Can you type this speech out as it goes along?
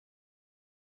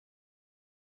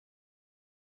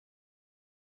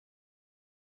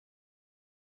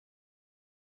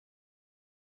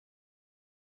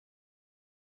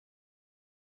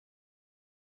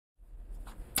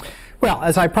Well,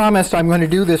 as I promised, I'm going to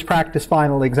do this practice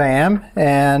final exam,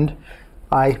 and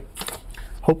I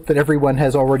hope that everyone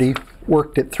has already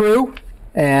worked it through,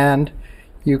 and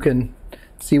you can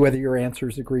see whether your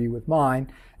answers agree with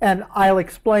mine. And I'll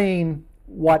explain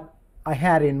what I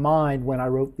had in mind when I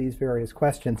wrote these various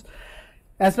questions.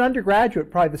 As an undergraduate,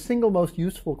 probably the single most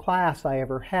useful class I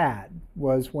ever had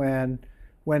was when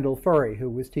Wendell Furry,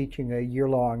 who was teaching a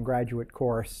year-long graduate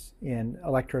course in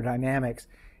electrodynamics,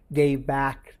 gave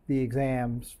back the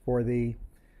exams for the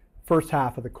first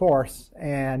half of the course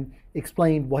and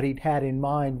explained what he'd had in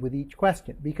mind with each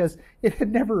question, because it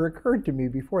had never occurred to me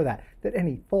before that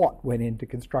any thought went into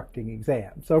constructing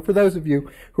exams. So for those of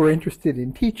you who are interested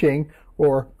in teaching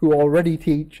or who already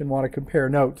teach and want to compare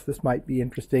notes, this might be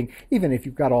interesting, even if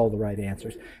you've got all the right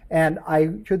answers. And I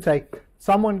should say,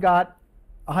 someone got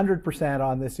 100%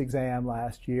 on this exam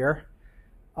last year.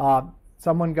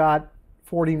 Someone got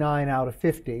 49 out of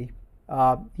 50.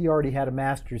 He already had a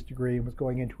master's degree and was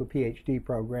going into a PhD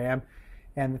program.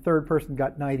 And the third person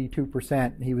got 92%,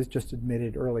 and he was just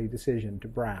admitted early decision to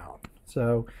Brown.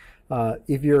 So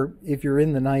if you're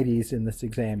in the 90s in this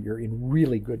exam, you're in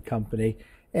really good company.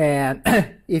 And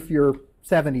if you're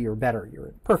 70 or better, you're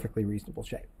in perfectly reasonable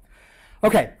shape.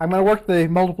 Okay, I'm going to work the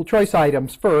multiple choice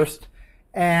items first.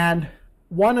 And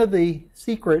one of the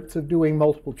secrets of doing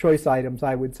multiple choice items,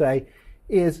 I would say,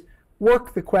 is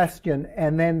work the question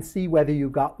and then see whether you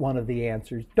got one of the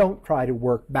answers. Don't try to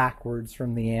work backwards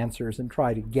from the answers and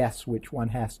try to guess which one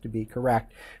has to be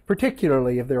correct,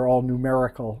 particularly if they're all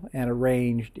numerical and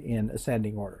arranged in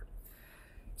ascending order.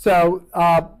 So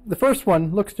the first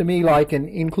one looks to me like an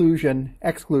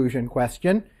inclusion-exclusion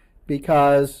question,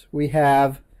 because we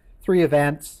have three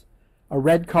events: a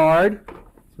red card,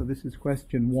 so this is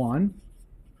question 1,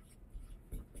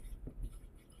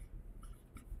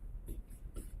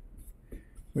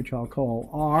 which I'll call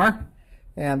R,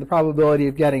 and the probability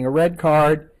of getting a red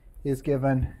card is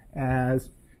given as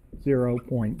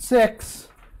 0.6.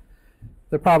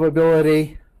 The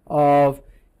probability of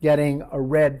getting a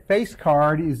red face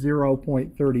card is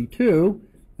 0.32.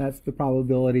 That's the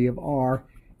probability of R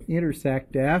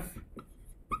intersect F.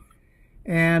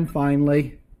 And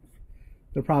finally,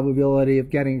 the probability of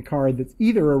getting a card that's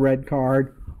either a red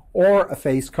card or a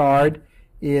face card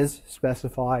is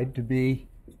specified to be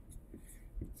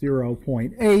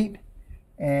 0.8,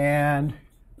 and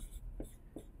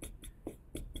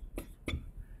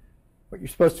what you're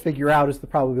supposed to figure out is the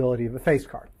probability of a face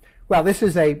card. Well, this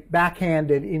is a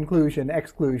backhanded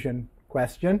inclusion-exclusion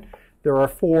question. There are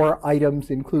 4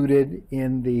 items included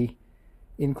in the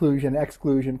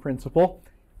inclusion-exclusion principle,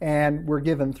 and we're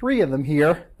given 3 of them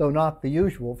here, though not the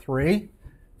usual 3.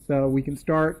 So we can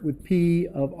start with P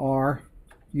of R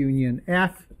union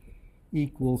F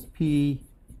equals P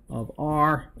of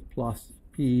R plus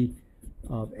P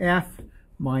of F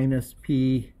minus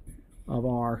P of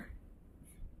R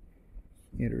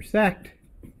intersect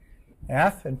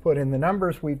F, and put in the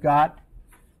numbers we've got.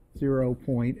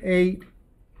 0.8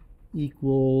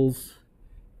 equals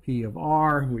P of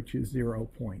R, which is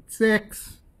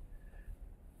 0.6,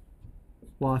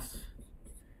 plus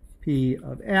P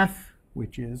of F,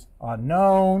 which is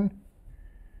unknown,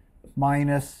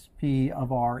 minus P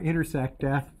of R intersect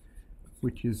F,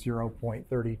 which is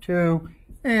 0.32,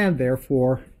 and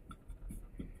therefore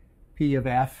P of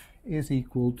F is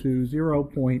equal to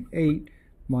 0.8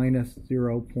 minus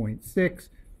 0.6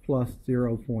 plus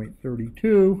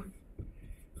 0.32,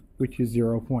 which is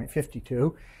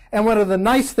 0.52. And one of the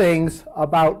nice things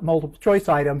about multiple choice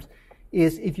items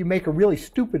is if you make a really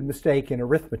stupid mistake in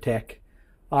arithmetic,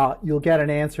 you'll get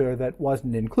an answer that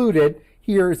wasn't included.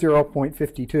 Here,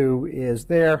 0.52 is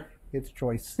there. It's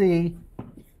choice C,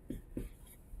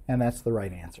 and that's the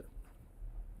right answer.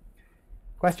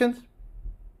 Questions?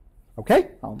 Okay,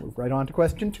 I'll move right on to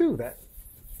question 2 then.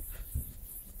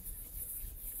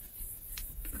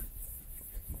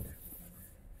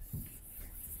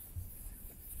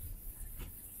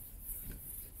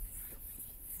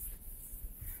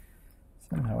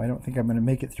 Somehow I don't think I'm going to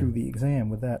make it through the exam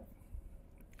with that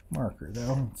marker,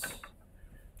 though. Let's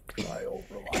try old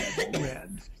reliable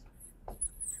red.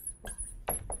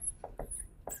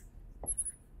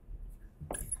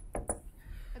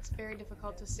 It's very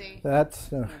difficult to see.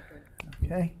 That's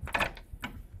okay.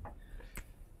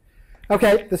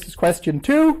 Okay, this is question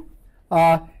 2.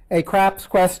 A craps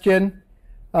question.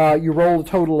 You roll a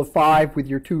total of 5 with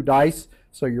your 2 dice,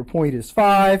 so your point is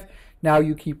 5. Now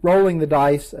you keep rolling the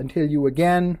dice until you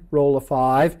again roll a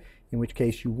 5, in which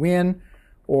case you win,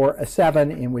 or a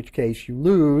 7, in which case you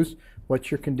lose.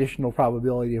 What's your conditional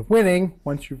probability of winning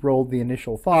once you've rolled the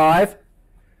initial 5?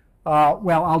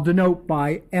 Well, I'll denote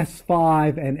by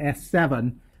S5 and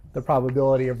S7 the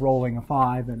probability of rolling a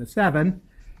 5 and a 7.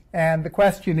 And the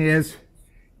question is,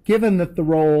 given that the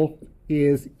roll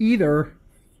is either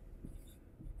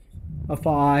a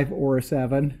 5 or a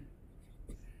 7,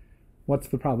 what's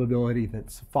the probability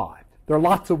that's a 5? There are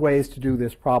lots of ways to do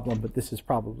this problem, but this is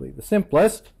probably the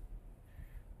simplest.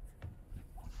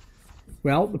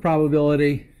 Well, the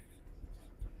probability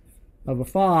of a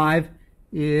 5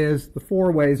 is the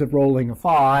 4 ways of rolling a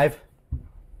 5,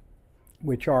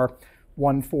 which are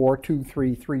 1, 4, 2,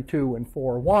 3, 3, 2, and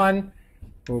 4, 1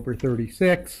 over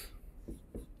 36.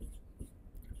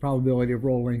 Probability of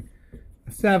rolling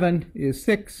a 7 is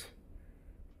 6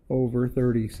 over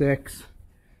 36.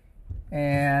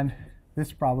 And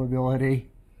this probability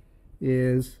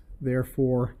is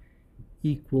therefore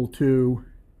equal to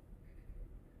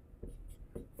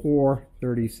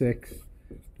 436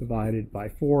 divided by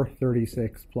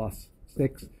 436 plus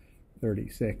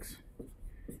 636,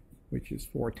 which is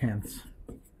 4/10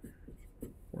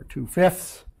 or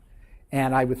 2/5.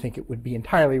 And I would think it would be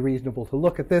entirely reasonable to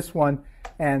look at this one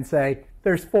and say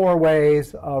there's 4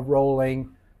 ways of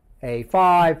rolling a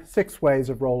 5, 6 ways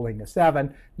of rolling a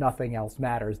 7. Nothing else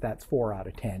matters. That's 4 out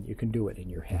of 10. You can do it in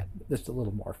your head. Just a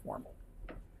little more formal.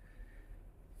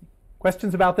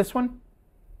 Questions about this one?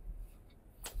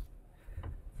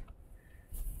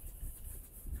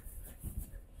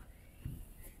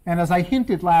 And as I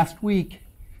hinted last week,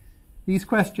 these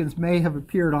questions may have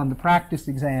appeared on the practice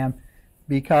exam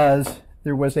because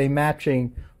there was a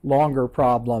matching longer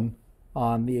problem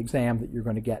on the exam that you're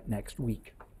going to get next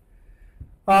week.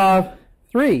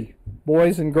 3,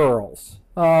 boys and girls.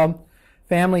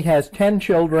 Family has 10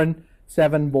 children,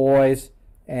 7 boys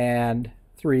and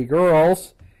 3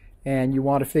 girls, and you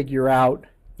want to figure out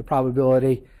the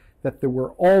probability that there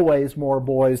were always more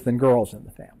boys than girls in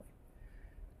the family.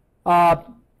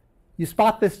 You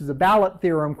spot this as a ballot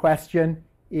theorem question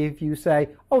if you say,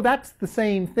 oh, that's the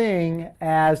same thing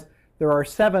as there are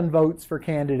 7 votes for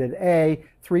candidate A,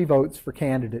 3 votes for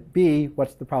candidate B.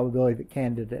 What's the probability that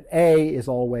candidate A is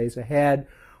always ahead?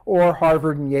 Or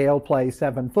Harvard and Yale play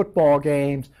 7 football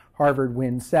games. Harvard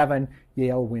wins 7,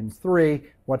 Yale wins 3.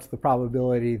 What's the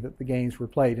probability that the games were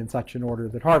played in such an order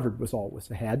that Harvard was always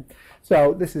ahead?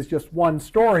 So this is just one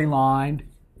storyline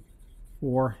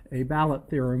for a ballot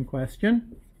theorem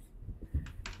question.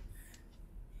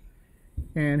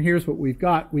 And here's what we've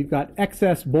got. We've got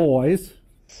excess boys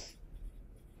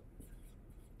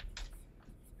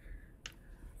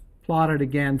plotted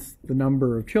against the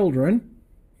number of children.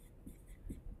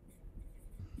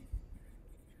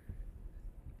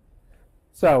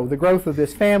 So the growth of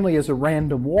this family is a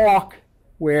random walk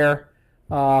where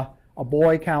a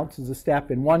boy counts as a step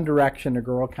in one direction, a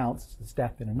girl counts as a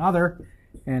step in another,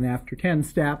 and after 10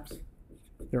 steps,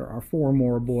 there are 4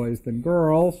 more boys than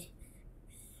girls.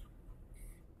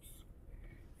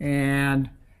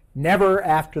 And never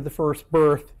after the first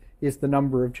birth is the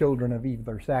number of children of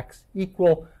either sex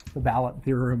equal. The ballot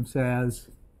theorem says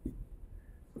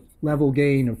level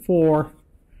gain of 4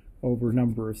 over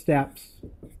number of steps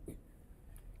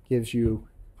gives you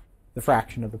the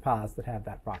fraction of the paths that have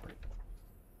that property.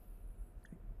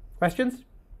 Questions?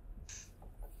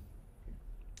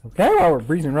 Okay, well, we're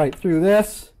breezing right through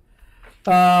this.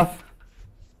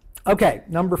 Okay,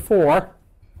 number 4.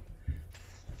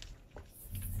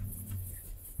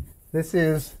 This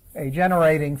is a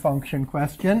generating function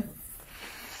question.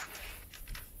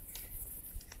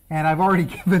 And I've already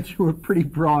given you a pretty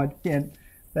broad hint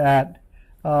that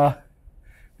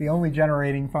the only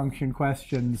generating function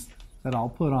questions that I'll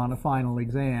put on a final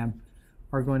exam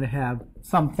are going to have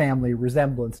some family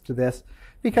resemblance to this,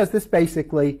 because this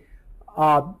basically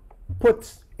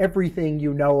puts everything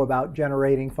you know about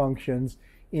generating functions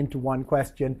into one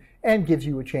question and gives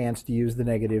you a chance to use the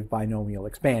negative binomial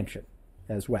expansion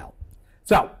as well.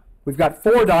 So we've got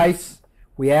 4 dice.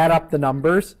 We add up the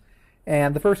numbers.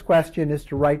 And the first question is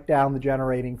to write down the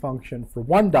generating function for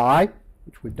 1 die,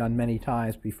 which we've done many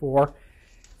times before,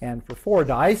 and for 4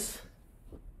 dice.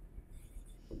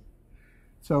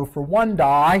 So for 1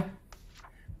 die,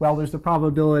 well, there's the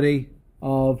probability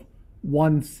of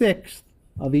 1/6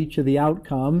 of each of the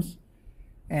outcomes.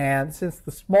 And since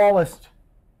the smallest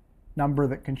number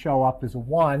that can show up is a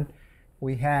 1,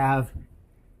 we have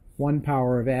 1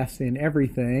 power of s in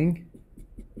everything.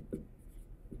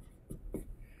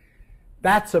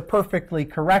 That's a perfectly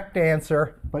correct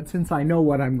answer, but since I know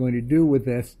what I'm going to do with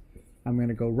this, I'm going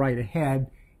to go right ahead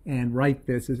and write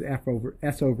this as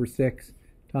s over 6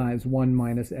 times 1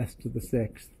 minus s to the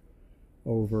 6th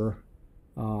over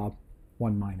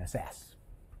 1 minus s.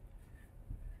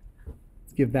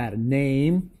 Let's give that a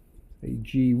name, a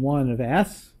g1 of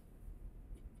s.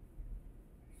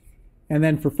 And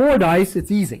then for 4 dice,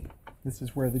 it's easy. This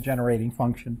is where the generating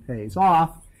function pays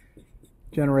off.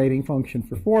 Generating function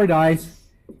for 4 dice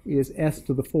is s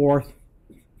to the 4th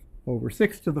over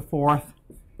 6 to the 4th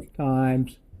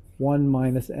times 1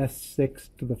 minus s6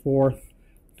 to the 4th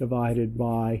divided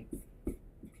by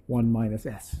 1 minus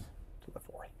s to the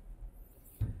 4th.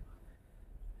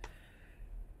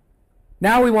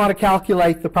 Now we want to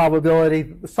calculate the probability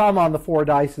that the sum on the 4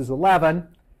 dice is 11,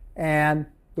 and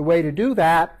the way to do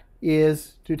that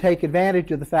is to take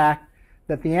advantage of the fact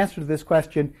that the answer to this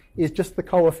question is just the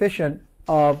coefficient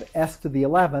of s to the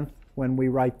 11th when we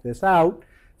write this out.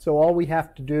 So all we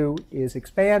have to do is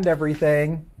expand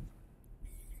everything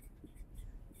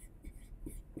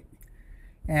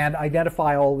and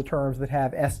identify all the terms that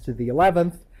have s to the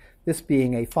 11th. This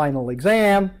being a final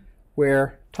exam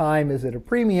where time is at a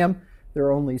premium, there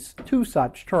are only 2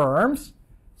 such terms.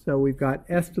 So we've got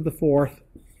s to the 4th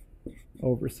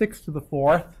over 6 to the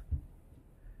 4th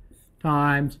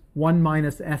times 1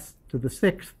 minus s to the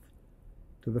 6th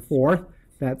to the 4th.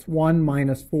 That's 1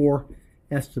 minus 4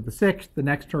 s to the 6th. The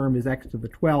next term is x to the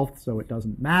 12th, so it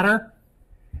doesn't matter.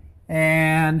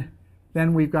 And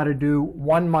then we've got to do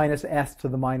 1 minus s to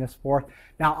the minus 4th.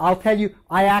 Now, I'll tell you,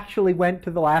 I actually went to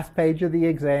the last page of the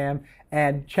exam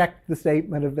and checked the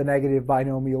statement of the negative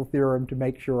binomial theorem to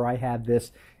make sure I had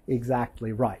this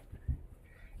exactly right.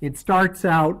 It starts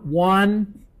out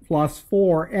 1 plus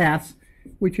 4s,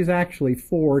 which is actually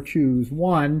 4 choose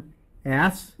 1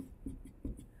 s.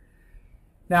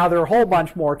 Now, there are a whole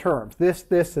bunch more terms. This,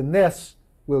 and this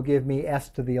will give me s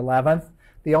to the 11th.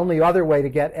 The only other way to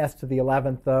get s to the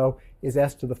 11th, though, is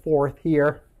s to the 4th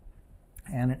here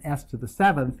and an s to the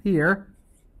 7th here.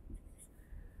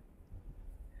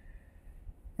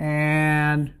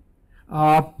 And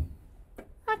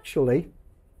actually,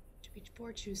 It's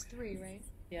 4 choose 3, right?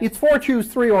 Yeah. It's 4 choose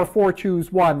 3 or 4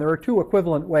 choose 1. There are 2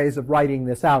 equivalent ways of writing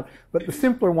this out, but the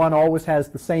simpler one always has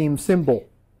the same symbol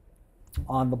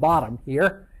on the bottom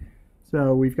here.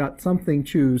 So we've got something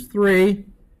choose 3.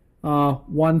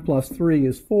 1 plus 3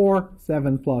 is 4.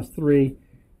 7 plus 3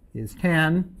 is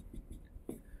 10.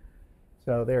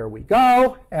 So there we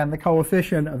go. And the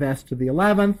coefficient of s to the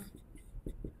 11th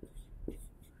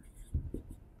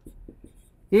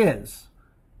is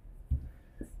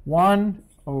 1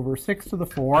 over 6 to the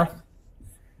 4th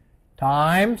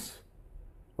times,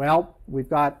 well, we've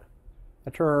got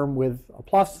a term with a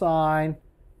plus sign,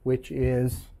 which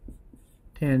is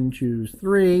 10 choose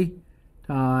 3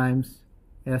 times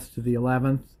s to the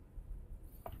 11th.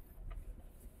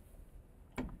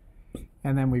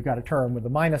 And then we've got a term with a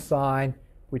minus sign,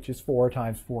 which is 4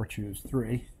 times 4 choose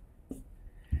 3.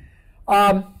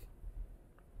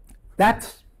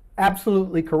 That's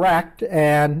absolutely correct,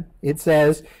 and it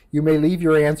says you may leave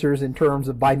your answers in terms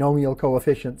of binomial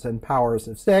coefficients and powers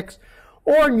of 6,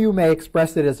 or you may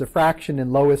express it as a fraction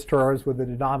in lowest terms with a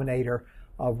denominator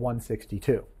of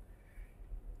 162.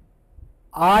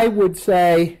 I would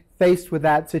say, faced with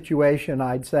that situation,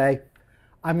 I'd say,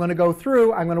 I'm going to go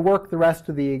through, I'm going to work the rest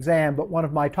of the exam, but one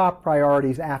of my top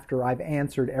priorities after I've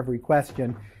answered every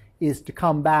question is to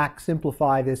come back,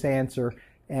 simplify this answer,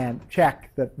 and check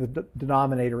that the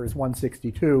denominator is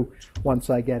 162 once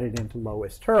I get it into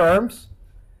lowest terms.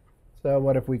 So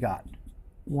what have we got?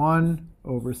 1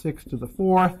 over 6 to the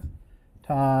 4th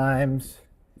times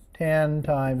 10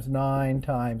 times 9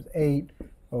 times 8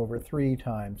 over 3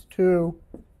 times 2.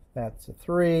 That's a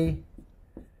 3.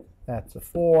 That's a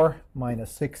 4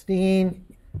 minus 16.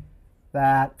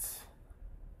 That's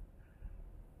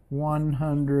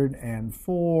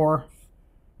 104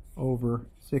 over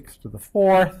 6 to the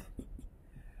 4th.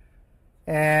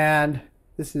 And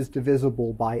this is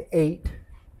divisible by 8.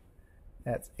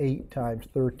 That's 8 times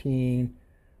 13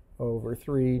 over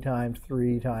 3 times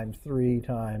 3 times 3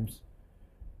 times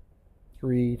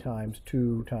 3 times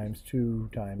 2 times 2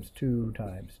 times 2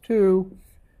 times 2.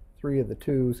 3 of the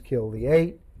 2's kill the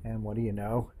 8. And what do you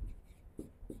know?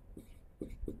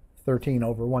 13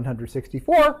 over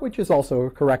 164, which is also a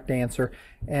correct answer,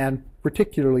 and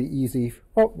particularly easy,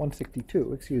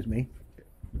 162, excuse me.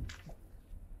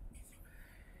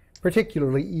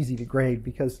 Particularly easy to grade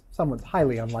because someone's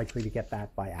highly unlikely to get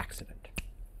that by accident.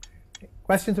 Okay.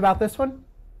 Questions about this one?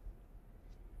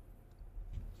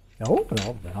 No?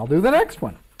 Well, then I'll do the next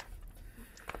one.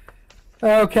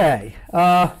 Okay.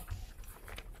 The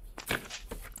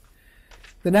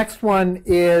next one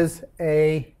is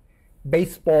a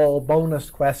baseball bonus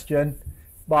question,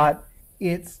 but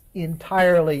it's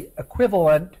entirely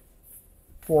equivalent,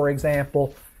 for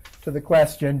example, to the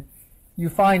question, you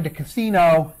find a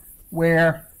casino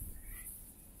where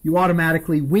you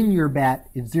automatically win your bet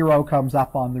if 0 comes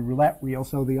up on the roulette wheel,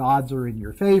 so the odds are in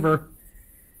your favor.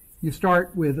 you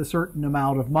start with a certain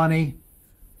amount of money.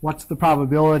 What's the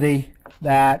probability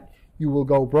that you will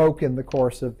go broke in the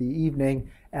course of the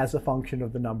evening as a function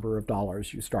of the number of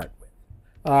dollars you start with?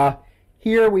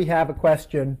 Here we have a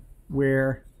question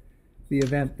where the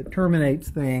event that terminates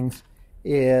things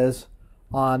is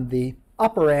on the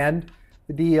upper end.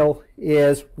 The deal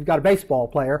is we've got a baseball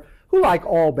player who, like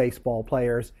all baseball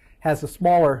players, has a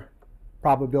smaller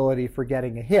probability for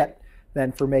getting a hit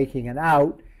than for making an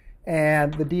out.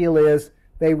 And the deal is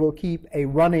they will keep a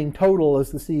running total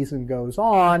as the season goes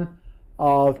on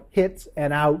of hits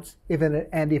and outs. If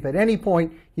at any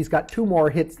point he's got 2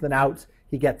 more hits than outs,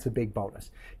 he gets a big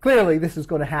bonus. Clearly, this is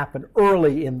going to happen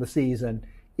early in the season,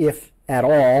 if at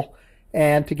all.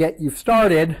 And to get you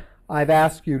started, I've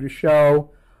asked you to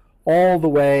show all the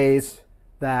ways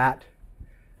that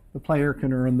the player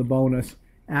can earn the bonus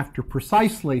after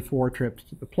precisely 4 trips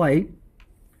to the plate.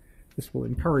 This will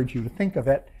encourage you to think of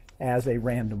it as a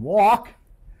random walk.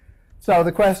 So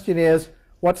the question is,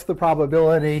 what's the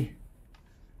probability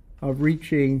of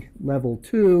reaching level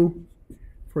 2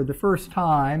 for the first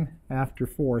time after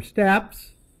 4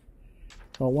 steps?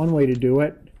 Well, one way to do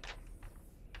it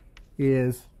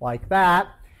is like that.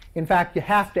 In fact, you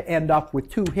have to end up with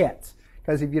 2 hits,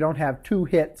 because if you don't have 2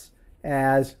 hits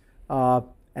as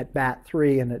at bat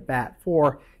 3 and at bat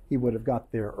 4, he would have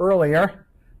got there earlier.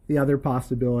 The other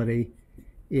possibility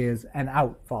is an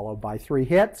out followed by 3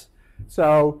 hits.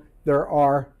 So there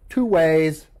are 2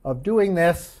 ways of doing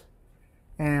this,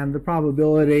 and the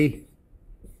probability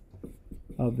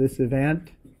of this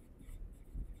event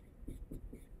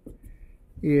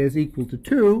is equal to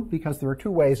 2, because there are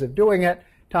 2 ways of doing it,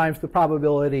 times the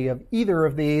probability of either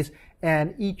of these,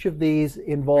 and each of these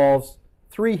involves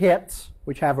 3 hits,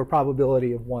 which have a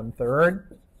probability of 1/3,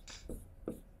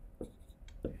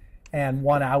 and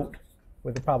 1 out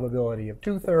with a probability of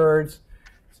 2/3.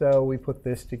 So we put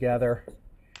this together,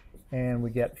 and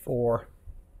we get 4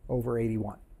 over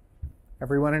 81.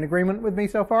 Everyone in agreement with me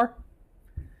so far?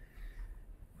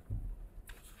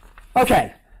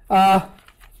 Okay. I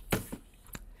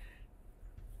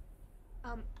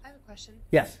have a question.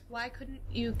 Yes. Why couldn't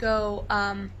you go?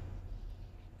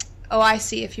 Oh, I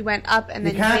see. If you went up and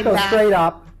then you can't came go back. straight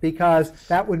up, because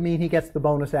that would mean he gets the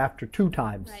bonus after 2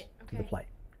 times to the plate.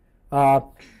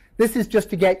 This is just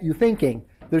to get you thinking.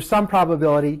 There's some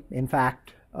probability, in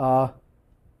fact, 1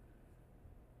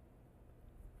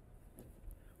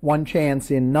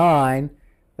 chance in 9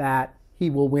 that he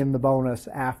will win the bonus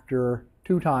after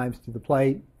 2 times to the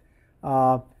plate.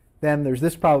 Then there's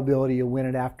this probability you'll win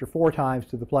it after 4 times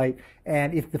to the plate.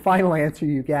 And if the final answer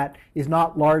you get is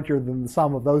not larger than the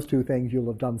sum of those 2 things, you'll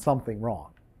have done something wrong.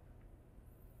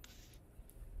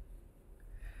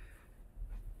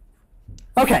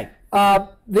 Okay,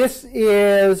 this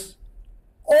is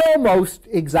almost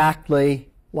exactly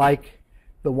like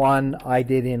the one I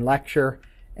did in lecture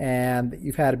and that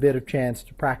you've had a bit of chance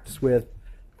to practice with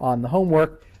on the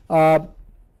homework.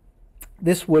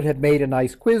 This would have made a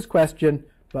nice quiz question,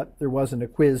 but there wasn't a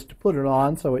quiz to put it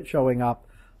on, so it's showing up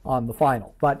on the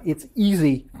final. But it's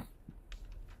easy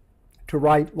to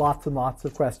write lots and lots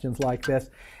of questions like this,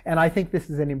 and I think this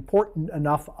is an important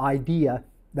enough idea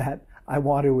that I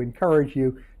want to encourage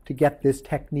you to get this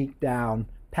technique down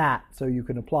pat so you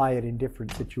can apply it in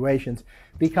different situations,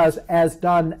 because as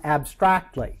done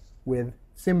abstractly with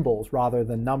symbols rather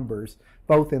than numbers,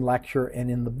 both in lecture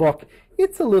and in the book,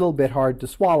 it's a little bit hard to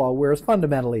swallow, whereas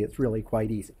fundamentally it's really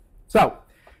quite easy. So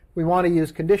we want to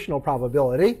use conditional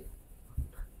probability.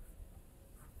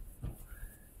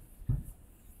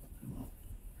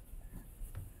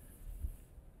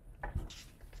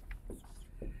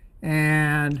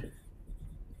 And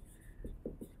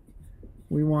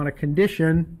we want a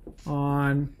condition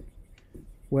on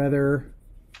whether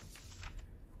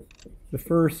the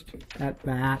first at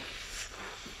bat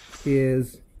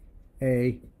is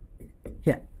a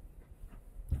hit.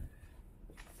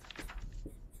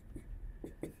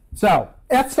 So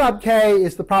F sub k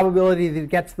is the probability that he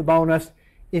gets the bonus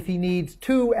if he needs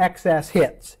 2 excess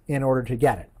hits in order to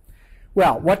get it.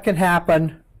 Well, what can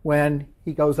happen when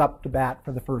he goes up to bat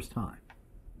for the first time?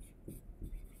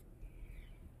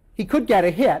 He could get a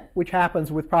hit, which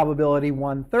happens with probability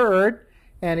 1/3,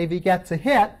 and if he gets a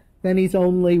hit, then he's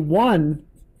only 1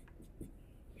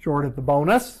 short of the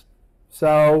bonus.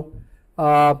 So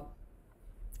the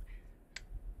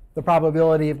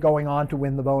probability of going on to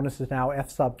win the bonus is now F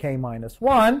sub k minus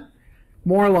 1.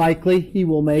 More likely, he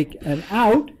will make an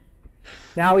out.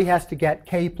 Now he has to get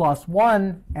k plus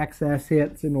 1 excess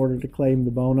hits in order to claim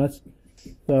the bonus.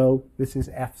 So this is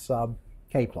F sub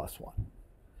k plus 1.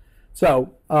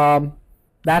 So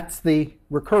that's the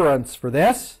recurrence for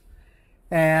this.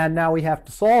 And now we have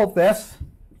to solve this.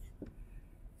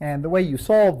 And the way you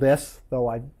solve this, though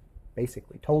I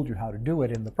basically told you how to do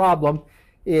it in the problem,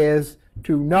 is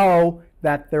to know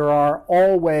that there are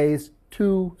always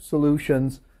two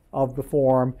solutions of the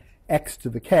form x to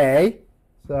the k.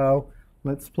 So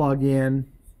let's plug in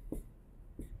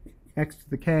x to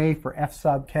the k for f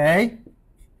sub k,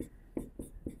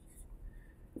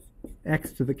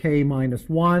 x to the k minus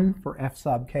 1 for f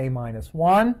sub k minus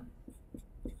 1,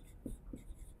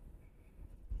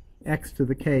 x to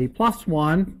the k plus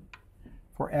 1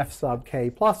 for f sub k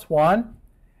plus 1,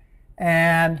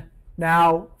 and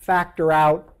now factor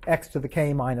out x to the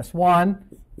k minus 1.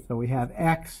 So we have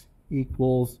x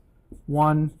equals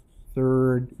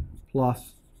 1/3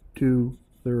 plus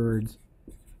 2/3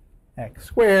 x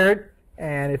squared.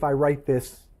 And if I write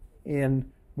this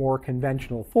in more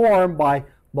conventional form by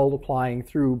multiplying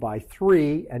through by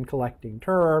 3 and collecting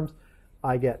terms,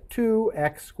 I get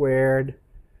 2x squared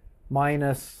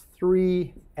minus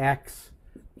 3x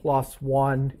plus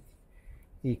 1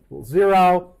 equals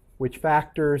 0, which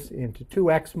factors into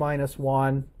 2x minus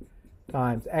 1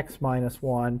 times x minus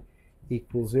 1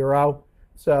 equals 0.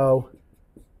 So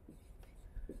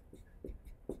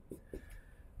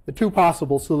the two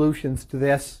possible solutions to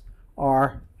this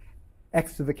are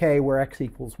x to the k where x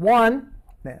equals 1,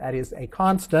 that is a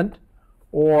constant,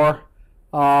 or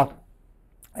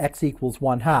x equals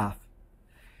 1/2.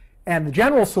 And the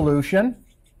general solution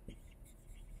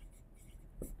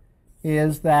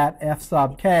is that f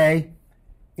sub k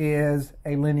is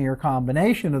a linear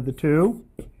combination of the two,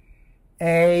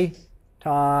 a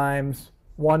times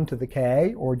 1 to the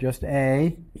k, or just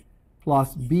a,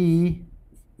 plus b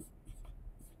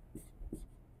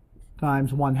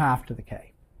times 1/2 to the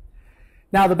k.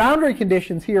 Now the boundary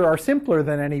conditions here are simpler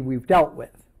than any we've dealt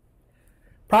with.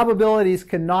 Probabilities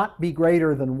cannot be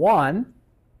greater than 1,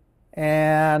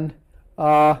 and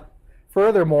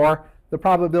furthermore, the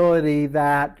probability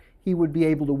that he would be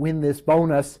able to win this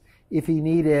bonus if he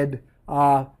needed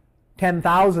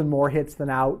 10,000 more hits than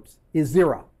outs is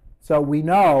 0. So we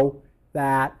know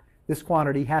that this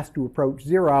quantity has to approach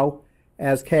 0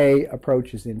 as k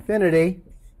approaches infinity.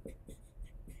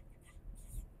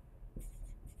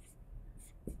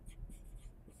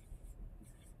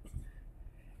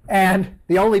 And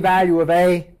the only value of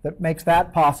a that makes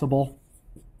that possible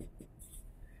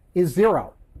is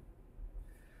 0.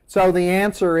 So the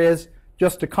answer is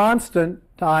just a constant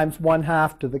times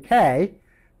 1/2 to the k.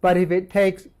 But if it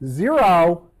takes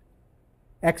 0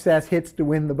 excess hits to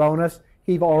win the bonus,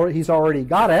 he's already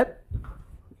got it.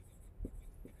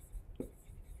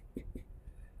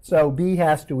 So b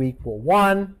has to equal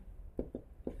 1.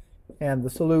 And the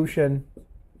solution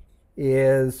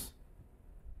is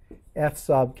f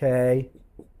sub k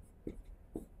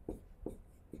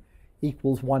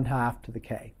equals 1/2 to the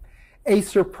k. A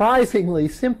surprisingly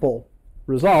simple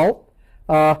result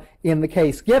in the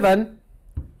case given.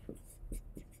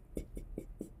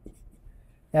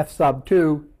 F sub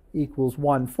 2 equals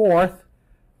 1/4.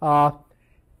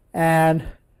 And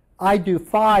I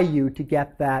defy you to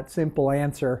get that simple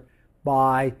answer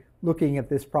by looking at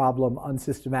this problem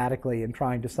unsystematically and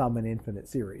trying to sum an infinite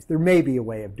series. There may be a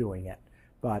way of doing it,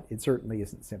 but it certainly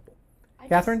isn't simple.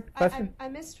 Catherine, question? I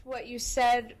missed what you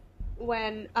said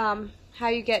when how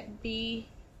you get b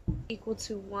equal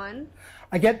to 1.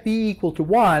 I get b equal to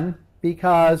 1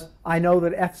 because I know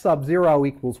that f sub 0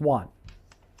 equals 1.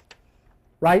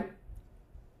 Right?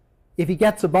 If he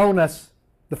gets a bonus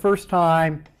the first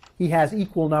time he has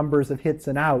equal numbers of hits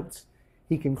and outs,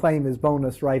 he can claim his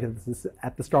bonus right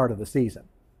at the start of the season.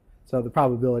 So the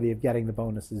probability of getting the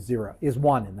bonus is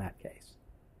 1 in that case.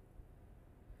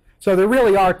 So there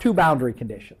really are two boundary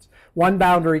conditions. One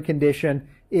boundary condition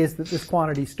is that this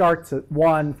quantity starts at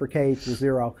 1 for k equals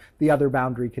 0. The other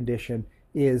boundary condition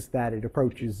is that it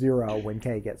approaches 0 when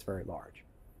k gets very large.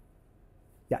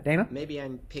 Yeah, Dana? Maybe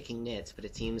I'm picking nits, but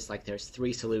it seems like there's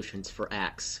 3 solutions for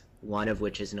x, one of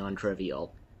which is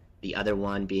non-trivial, the other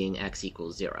one being x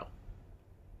equals 0.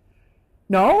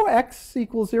 No, x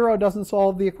equals 0 doesn't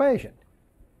solve the equation.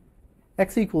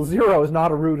 X equals 0 is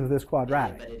not a root of this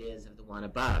quadratic. But it is of the one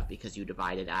above, because you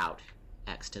divided out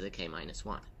x to the k minus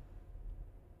 1.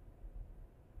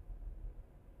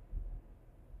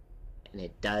 And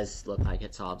it does look like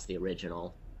it solves the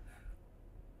original.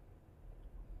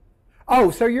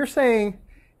 Oh, so you're saying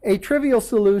a trivial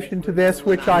solution to this,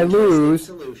 which I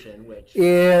lose,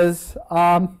 is,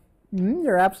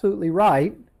 you're absolutely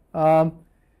right.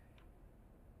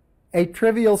 A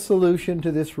trivial solution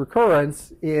to this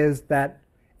recurrence is that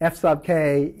f sub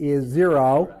k is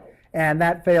 0, and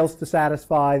that fails to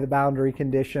satisfy the boundary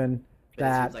condition But it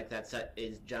that seems like that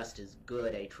is just as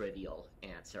good a trivial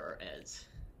answer as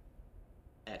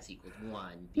x equals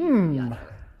 1 being the other.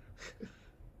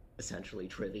 Essentially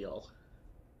trivial.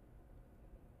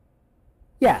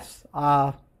 yes,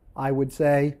 I would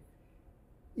say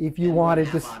if you wanted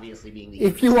to Obviously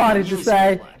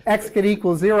say one. x could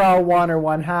equal 0, 1, or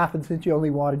 1/2, and since you only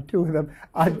wanted 2 of them,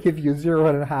 I'd give you 0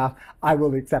 1/2. I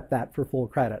will accept that for full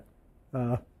credit. You need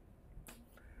 2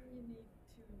 linearly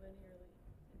independent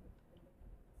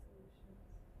solutions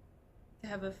to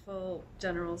have a full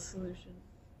general solution.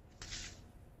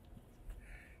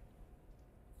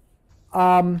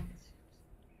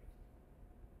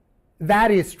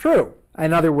 That is true.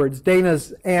 In other words,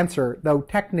 Dana's answer, though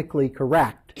technically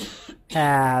correct,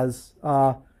 has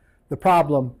the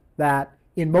problem that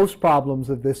in most problems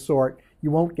of this sort,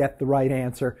 you won't get the right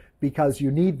answer because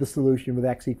you need the solution with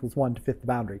x equals 1 to fit the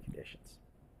boundary conditions.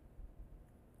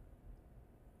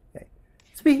 Okay.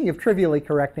 Speaking of trivially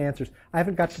correct answers, I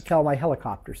haven't got to tell my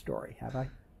helicopter story, have I?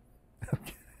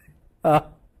 Okay.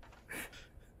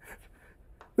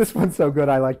 This one's so good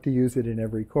I like to use it in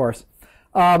every course.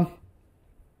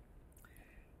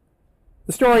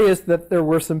 The story is that there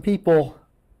were some people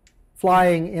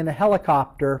flying in a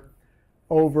helicopter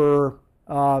over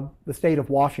the state of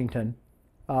Washington,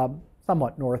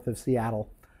 somewhat north of Seattle,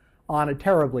 on a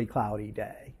terribly cloudy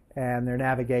day. And their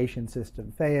navigation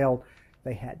system failed.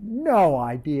 They had no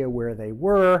idea where they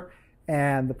were.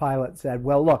 And the pilot said,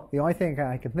 well, look, the only thing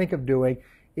I can think of doing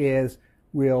is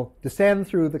we'll descend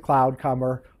through the cloud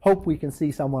cover, hope we can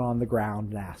see someone on the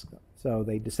ground and ask them. So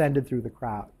they descended through the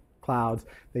clouds.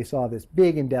 They saw this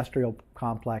big industrial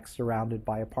complex surrounded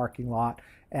by a parking lot,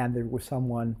 and there was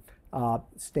someone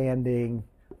standing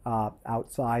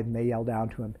outside, and they yelled down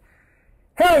to him,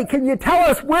 hey, can you tell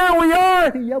us where we are?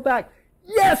 And he yelled back,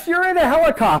 yes, you're in a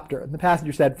helicopter. And the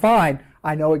passenger said, fine,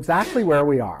 I know exactly where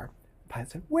we are. The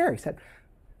pilot said, where? He said,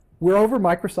 we're over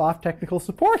Microsoft Technical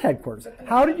Support Headquarters.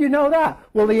 How did you know that?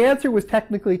 Well, the answer was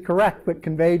technically correct, but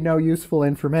conveyed no useful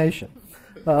information.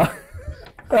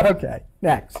 Okay,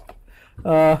 next.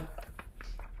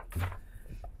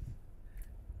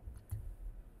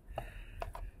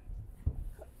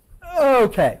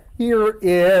 Okay, here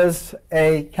is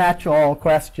a catch-all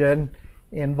question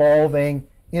involving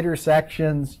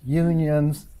intersections,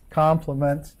 unions,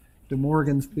 complements, De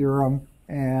Morgan's theorem,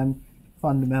 and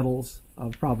fundamentals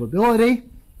of probability.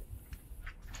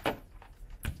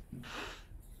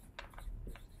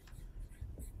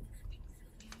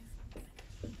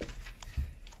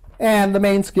 And the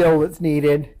main skill that's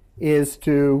needed is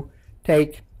to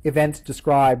take events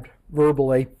described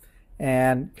verbally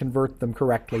and convert them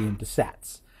correctly into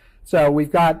sets. So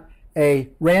we've got a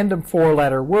random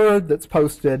 4-letter word that's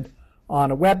posted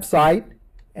on a website,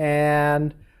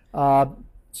 and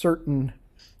certain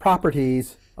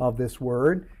properties of this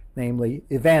word, namely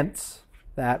events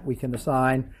that we can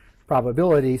assign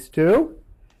probabilities to.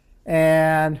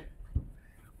 And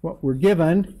what we're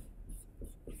given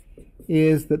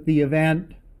is that the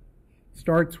event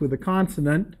starts with a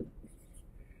consonant,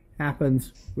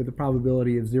 happens with a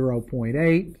probability of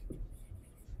 0.8,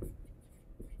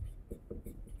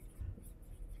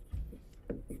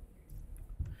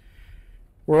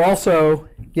 we're also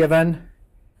given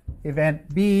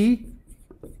event B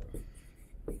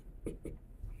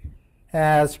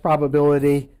has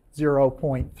probability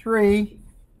 0.3,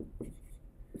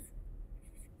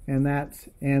 and that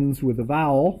ends with a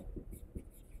vowel.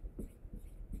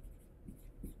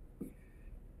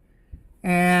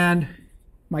 And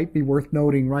might be worth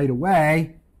noting right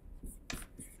away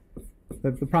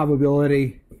that the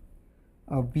probability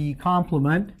of B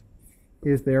complement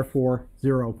is therefore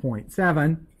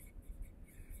 0.7.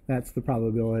 That's the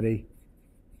probability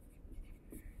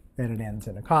that it ends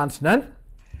in a consonant.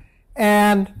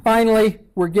 And finally,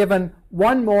 we're given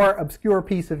one more obscure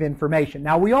piece of information.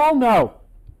 Now, we all know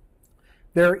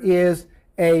there is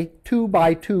a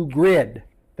 2-by-2 grid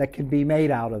that can be made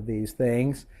out of these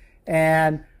things.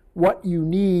 And what you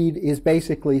need is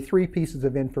basically 3 pieces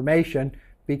of information,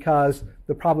 because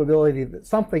the probability that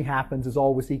something happens is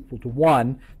always equal to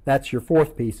 1. That's your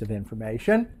 4th piece of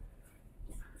information.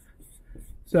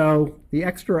 So the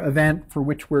extra event for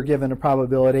which we're given a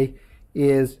probability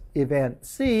is event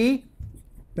C.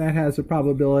 That has a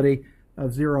probability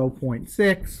of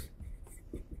 0.6.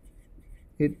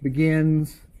 It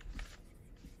begins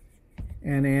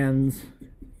and ends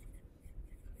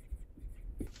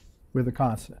with a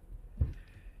consonant.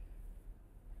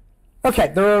 Okay,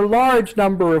 there are a large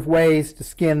number of ways to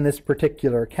skin this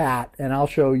particular cat, and I'll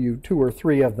show you 2 or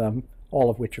 3 of them, all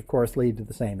of which, of course, lead to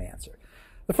the same answer.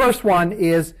 The first one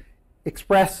is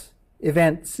express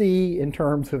event C in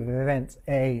terms of events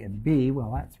A and B,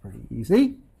 well, that's pretty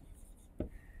easy.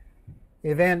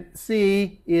 Event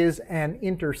C is an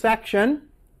intersection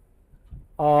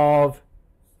of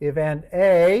event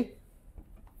A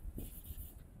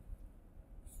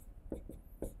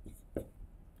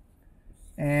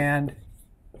and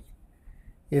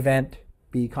event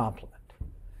B complement.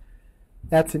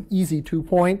 That's an easy 2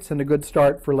 points and a good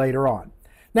start for later on.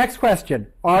 Next question.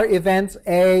 Are events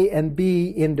A and B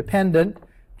independent?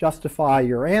 Justify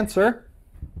your answer,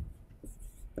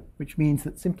 which means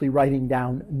that simply writing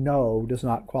down no does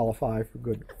not qualify for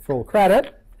good full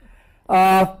credit.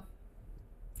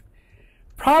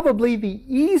 Probably the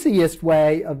easiest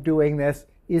way of doing this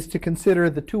is to consider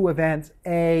the two events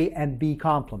A and B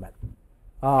complement,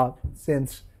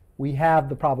 since we have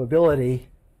the probability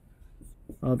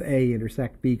of A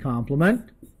intersect B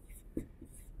complement.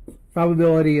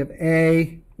 Probability of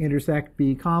A intersect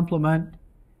B complement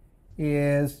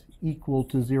is equal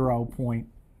to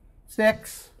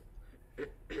 0.6.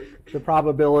 The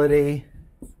probability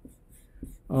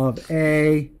of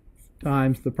A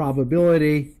times the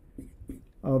probability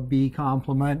of B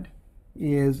complement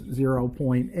is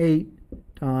 0.8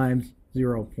 times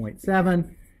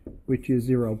 0.7, which is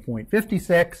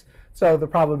 0.56. So the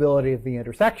probability of the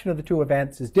intersection of the two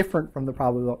events is different from the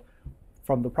product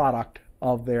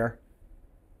of their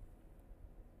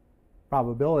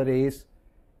probabilities.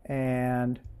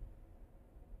 And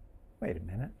wait a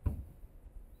minute.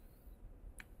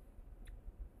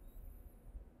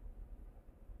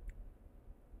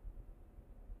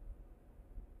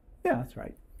 Yeah, that's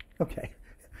right. Okay.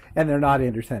 And they're not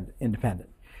independent.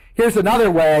 Here's another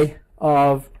way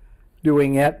of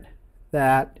doing it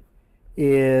that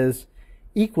is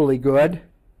equally good.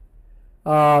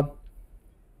 You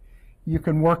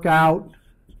can work out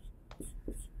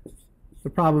the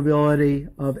probability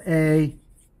of A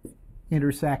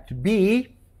intersect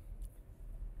B.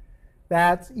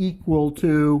 That's equal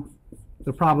to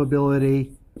the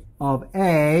probability of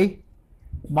A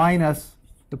minus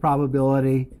the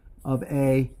probability of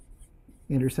A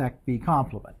intersect B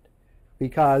complement.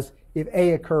 Because if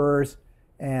A occurs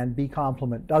and B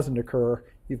complement doesn't occur,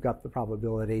 you've got the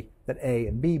probability that A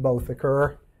and B both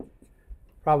occur.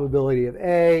 Probability of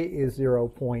A is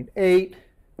 0.8.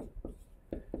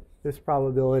 This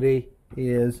probability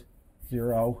is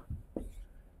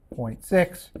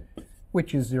 0.6,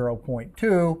 which is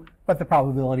 0.2, but the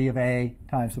probability of A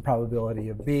times the probability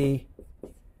of B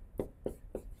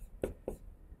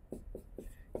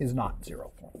is not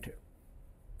 0.2.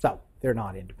 So they're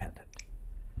not independent.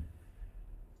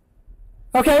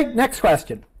 Okay, next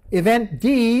question. Event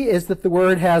D is that the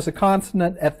word has a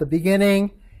consonant at the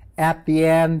beginning, at the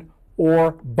end,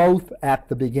 or both at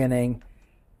the beginning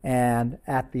and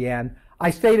at the end.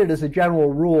 I stated as a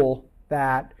general rule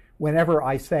that whenever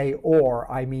I say or,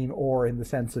 I mean or in the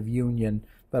sense of union,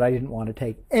 but I didn't want to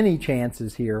take any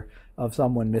chances here of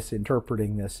someone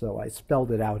misinterpreting this, so I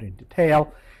spelled it out in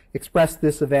detail. Express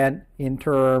this event in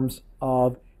terms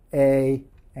of A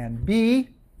and B.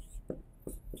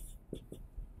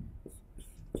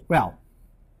 Well,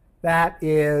 that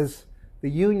is the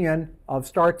union of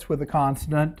starts with a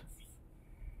consonant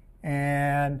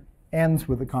and ends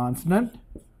with a consonant,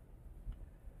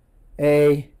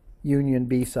 A union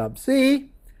B sub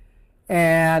C,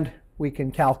 and we can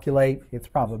calculate its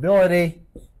probability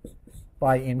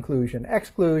by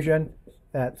inclusion-exclusion.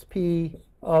 That's P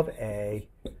of A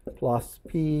plus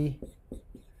P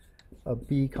of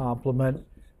B complement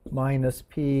minus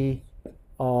P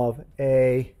of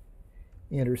A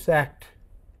intersect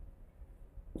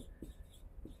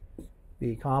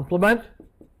B complement,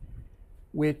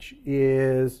 which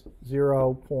is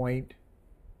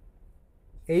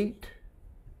 0.8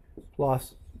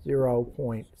 plus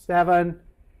 0.7.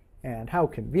 And how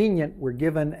convenient, we're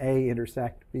given A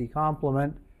intersect B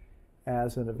complement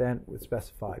as an event with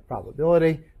specified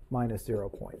probability, minus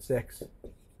 0.6.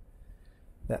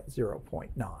 That's 0.9.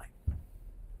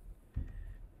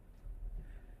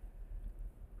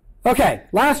 Okay,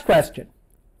 last question.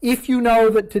 If you know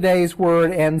that today's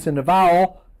word ends in a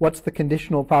vowel, what's the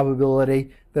conditional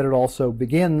probability that it also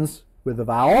begins with a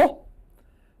vowel?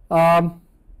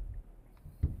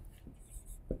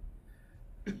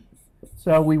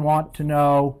 So we want to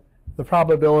know the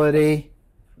probability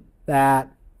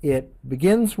that it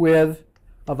begins with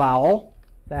a vowel.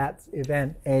 That's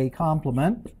event A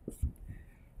complement.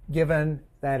 Given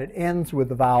that it ends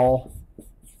with a vowel,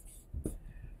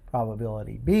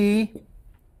 probability B.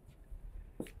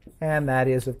 And that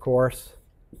is, of course,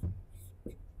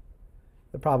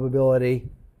 the probability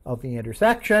of the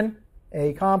intersection,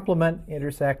 A complement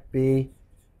intersect B,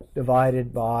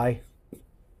 divided by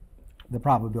the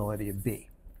probability of B.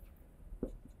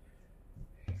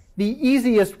 The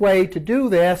easiest way to do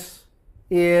this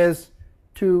is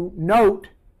to note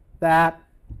that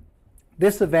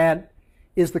this event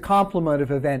is the complement of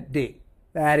event D.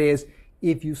 That is,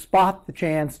 if you spot the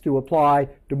chance to apply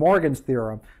De Morgan's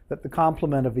theorem that the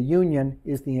complement of a union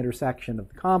is the intersection of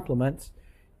the complements,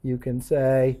 you can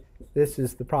say this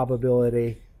is the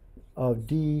probability of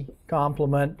D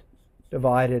complement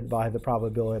divided by the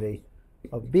probability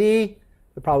of B.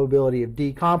 The probability of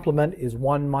D complement is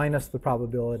 1 minus the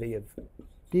probability of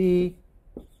D,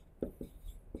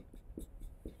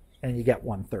 and you get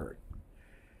 1/3.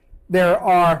 There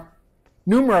are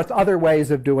numerous other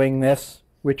ways of doing this,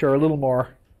 which are a little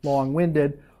more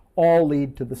long-winded, all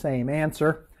lead to the same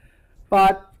answer.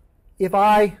 But if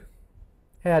I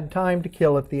had time to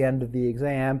kill at the end of the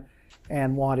exam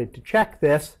and wanted to check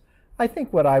this, I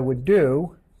think what I would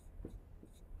do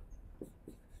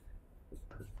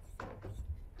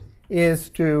is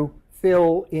to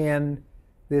fill in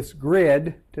this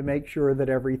grid to make sure that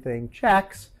everything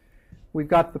checks. We've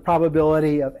got the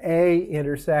probability of A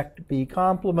intersect B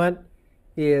complement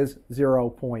is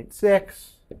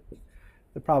 0.6.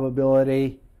 The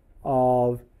probability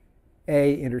of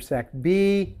A intersect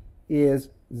B is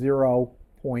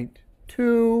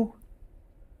 0.2.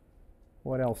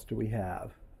 What else do we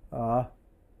have? The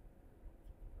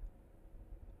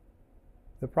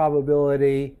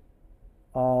probability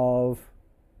of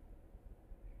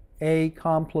A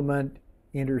complement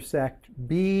intersect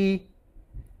B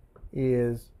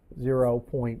is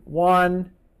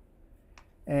 0.1,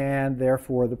 and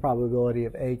therefore the probability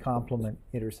of A complement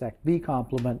intersect B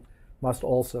complement must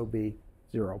also be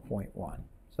 0.1.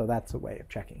 So that's a way of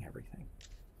checking everything.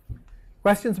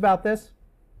 Questions about this?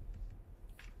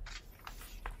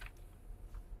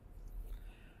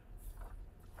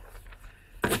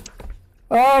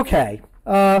 Okay.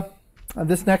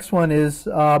 This next one is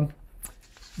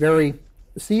very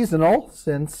seasonal,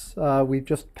 since we've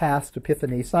just passed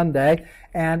Epiphany Sunday,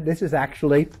 and this is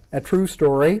actually a true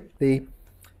story. The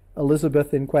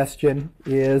Elizabeth in question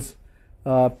is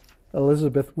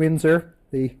Elizabeth Windsor,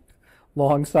 the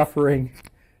long-suffering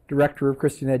director of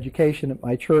Christian education at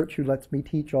my church, who lets me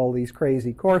teach all these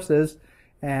crazy courses.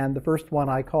 And the first one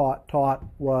I taught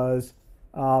was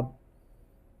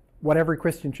what every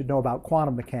Christian should know about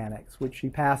quantum mechanics, which she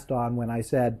passed on when I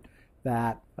said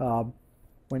that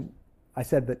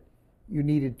you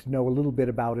needed to know a little bit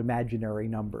about imaginary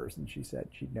numbers, and she said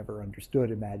she'd never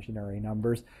understood imaginary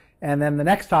numbers. And then the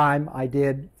next time I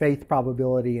did faith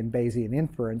probability and Bayesian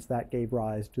inference, that gave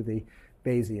rise to the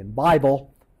Bayesian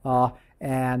Bible.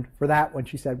 And for that one,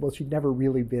 she said, well, she'd never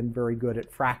really been very good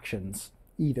at fractions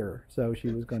either, so she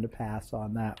was going to pass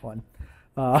on that one.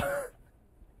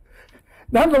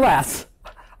 Nonetheless,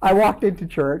 I walked into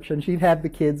church, and she'd had the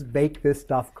kids bake this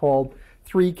stuff called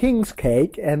Three Kings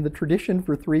cake, and the tradition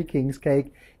for Three Kings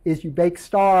cake is you bake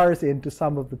stars into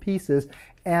some of the pieces,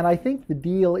 and I think the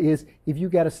deal is if you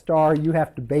get a star, you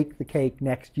have to bake the cake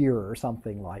next year or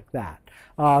something like that.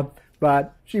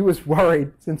 But she was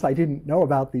worried, since I didn't know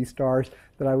about these stars,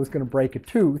 that I was going to break a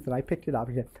tooth, and I picked it up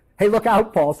and said, hey, look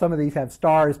out, Paul, some of these have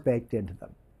stars baked into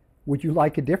them. Would you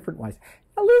like a different one? I said,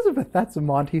 Elizabeth, that's a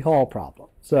Monty Hall problem.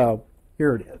 So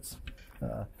here it is,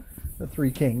 the Three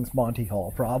Kings Monty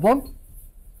Hall problem.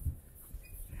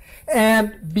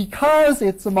 And because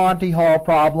it's a Monty Hall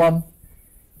problem,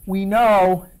 we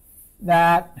know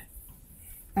that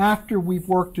after we've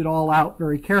worked it all out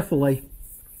very carefully,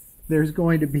 there's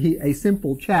going to be a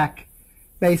simple check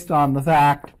based on the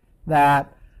fact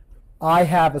that I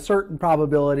have a certain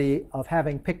probability of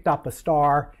having picked up a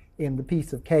star in the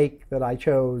piece of cake that I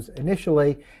chose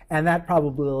initially, and that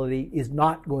probability is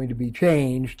not going to be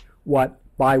changed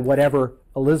by whatever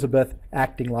Elizabeth,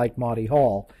 acting like Monty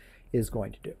Hall, is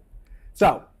going to do.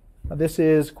 So this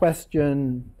is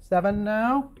question 7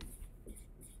 now.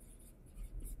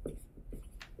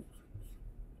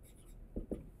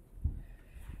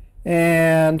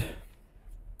 And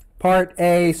part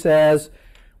A says,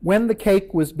 when the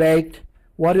cake was baked,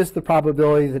 what is the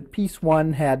probability that piece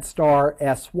 1 had star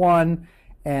S1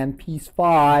 and piece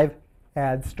 5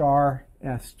 had star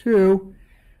S2?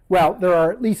 Well, there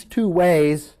are at least 2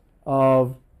 ways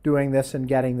of doing this and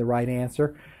getting the right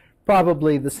answer.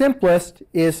 Probably the simplest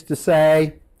is to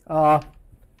say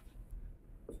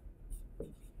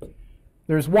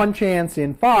there's one chance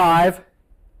in 5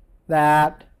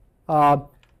 that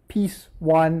piece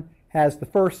 1 has the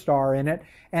first star in it,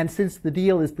 and since the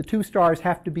deal is the 2 stars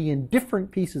have to be in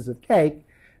different pieces of cake,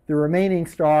 the remaining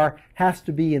star has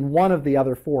to be in one of the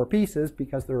other 4 pieces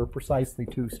because there are precisely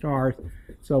 2 stars.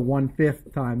 So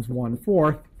 1/5 times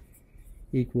 1/4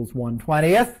 equals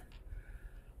 1/20.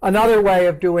 Another way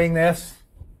of doing this,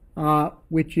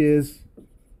 which is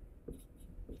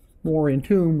more in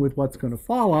tune with what's going to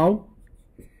follow,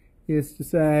 is to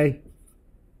say,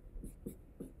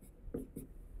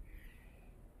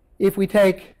 if we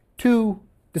take two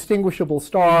distinguishable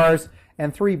stars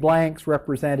and three blanks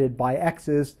represented by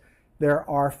x's, there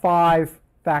are 5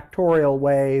 factorial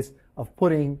ways of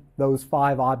putting those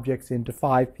 5 objects into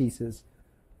 5 pieces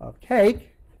of cake.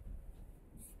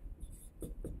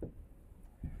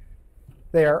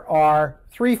 There are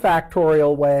 3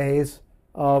 factorial ways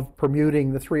of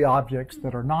permuting the 3 objects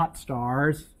that are not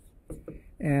stars,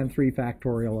 and 3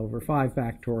 factorial over 5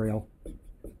 factorial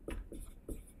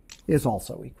is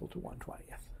also equal to 1/20th.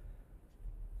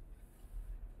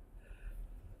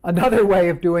 Another way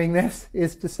of doing this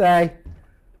is to say,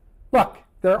 look,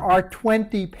 there are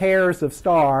 20 pairs of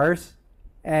stars,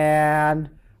 and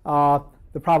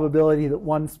the probability that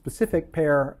one specific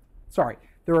pair,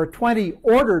 there are 20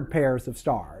 ordered pairs of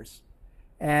stars,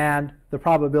 and the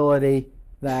probability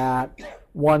that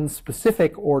one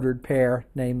specific ordered pair,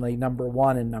 namely number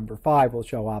 1 and number 5, will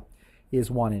show up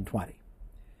is 1 in 20.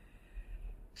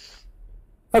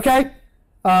 Okay,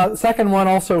 second one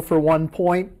also for 1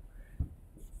 point.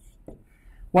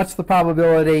 What's the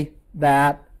probability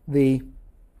that the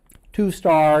 2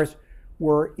 stars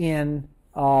were in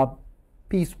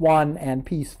piece 1 and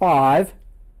piece 5?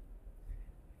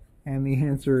 And the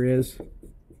answer is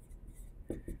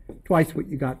twice what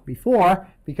you got before,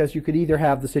 because you could either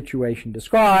have the situation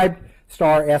described,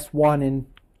 star S1 in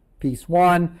piece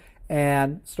 1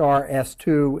 and star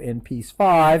S2 in piece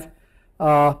 5,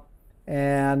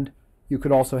 and you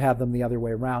could also have them the other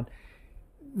way around.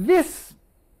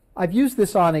 I've used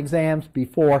this on exams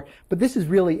before, but this is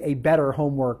really a better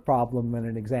homework problem than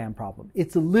an exam problem.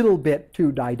 It's a little bit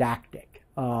too didactic.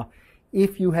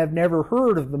 If you have never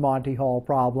heard of the Monty Hall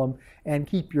problem and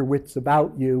keep your wits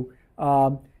about you,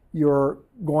 you're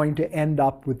going to end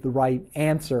up with the right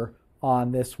answer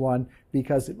on this one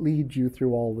because it leads you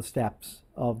through all the steps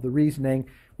of the reasoning,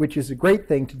 which is a great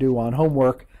thing to do on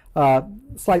homework,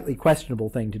 slightly questionable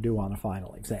thing to do on a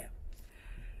final exam.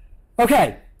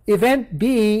 Okay, event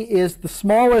B is the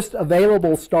smallest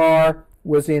available star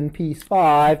was in piece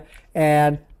 5,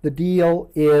 and the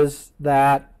deal is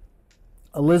that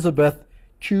Elizabeth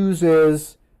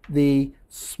chooses the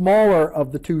smaller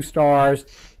of the 2 stars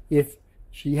if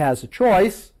she has a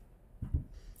choice.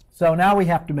 So now we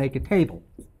have to make a table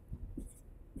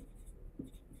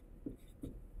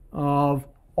of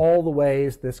all the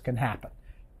ways this can happen.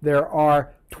 There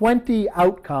are 20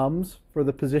 outcomes for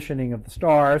the positioning of the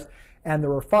stars, and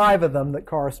there are 5 of them that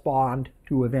correspond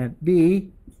to event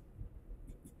B.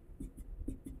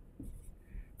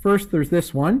 First, there's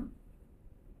this one.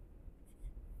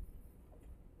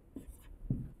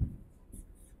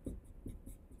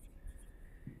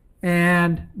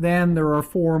 And then there are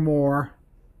 4 more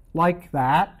like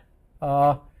that,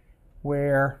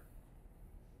 where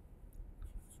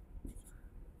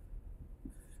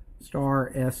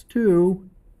star S2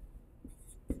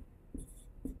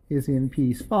 is in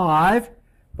piece 5,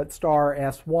 but star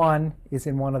S1 is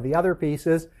in one of the other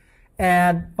pieces.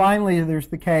 And finally, there's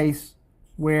the case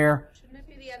where... Shouldn't it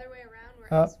be the other way around, where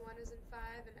S1 is in 5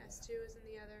 and S2 is in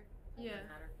the other? Yeah.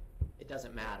 It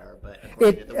doesn't matter, but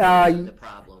according to the rules of the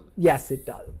problem... Yes, it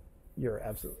does. You're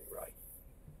absolutely right.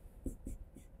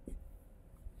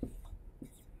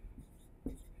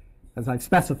 As I've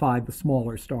specified, the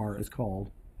smaller star is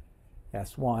called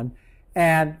S1.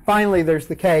 And finally, there's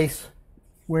the case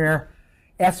where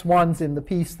S1's in the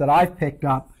piece that I've picked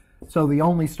up, so the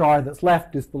only star that's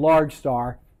left is the large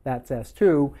star, that's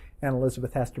S2, and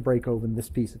Elizabeth has to break open this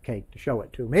piece of cake to show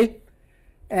it to me.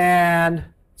 And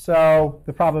so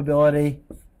the probability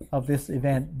of this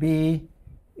event B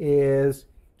is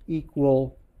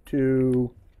equal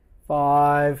to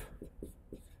 5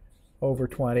 over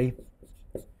 20,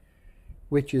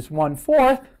 which is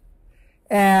 1/4,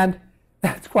 and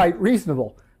that's quite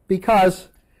reasonable because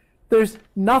there's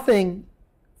nothing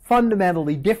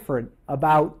fundamentally different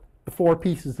about the 4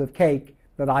 pieces of cake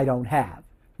that I don't have.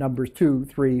 Numbers 2,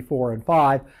 3, 4, and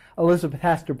 5. Elizabeth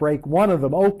has to break one of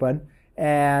them open,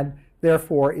 and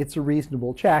therefore it's a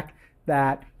reasonable check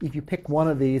that if you pick one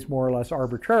of these more or less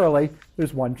arbitrarily,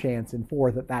 there's 1 chance in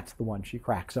 4 that that's the one she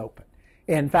cracks open.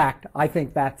 In fact, I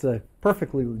think that's a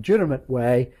perfectly legitimate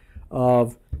way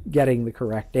of getting the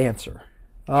correct answer.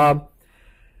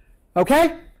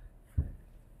 Okay?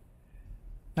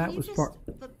 That was part.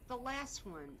 The last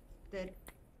one,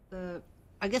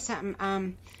 I guess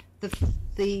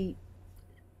the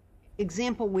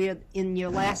example where in your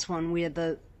last one where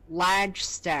the large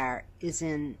star is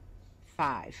in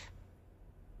 5.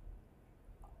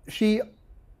 She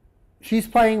she's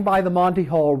playing by the Monty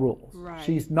Hall rules. Right.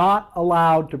 She's not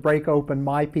allowed to break open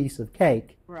my piece of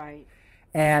cake. Right.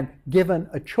 And given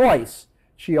a choice,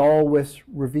 she always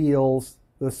reveals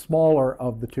the smaller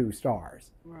of the two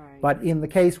stars. Right. But in the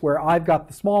case where I've got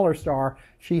the smaller star,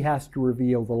 she has to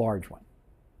reveal the large one.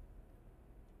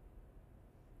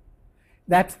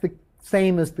 That's the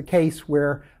same as the case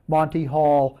where Monty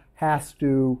Hall has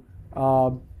to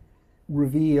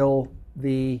reveal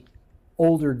the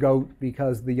older goat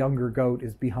because the younger goat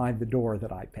is behind the door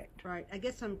that I picked. Right. I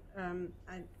guess I'm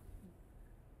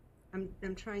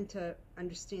trying to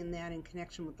understand that in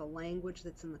connection with the language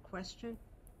that's in the question,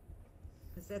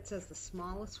 because that says the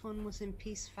smallest one was in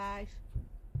piece 5.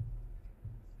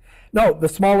 No, the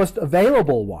smallest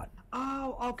available one.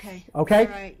 Oh, okay. Okay?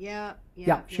 All right. Yeah.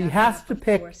 Yeah, she has to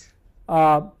pick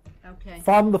Okay.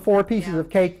 from the 4 pieces Yeah. of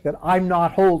cake that I'm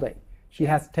not holding. She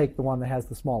has to take the one that has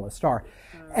the smallest star.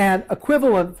 An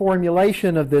equivalent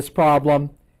formulation of this problem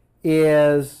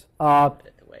is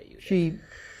she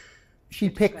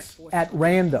picks at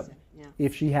random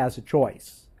if she has a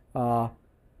choice.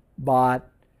 But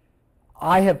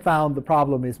I have found the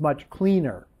problem is much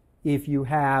cleaner if you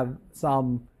have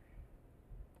some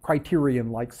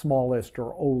criterion like smallest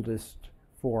or oldest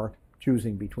for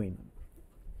choosing between them.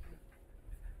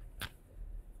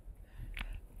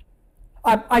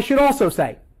 I should also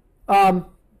say,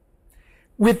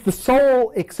 with the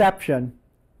sole exception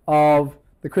of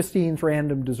the Christine's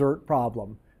random dessert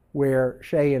problem, where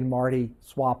Shay and Marty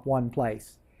swap one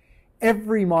place,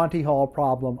 every Monty Hall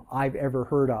problem I've ever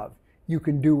heard of you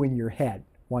can do in your head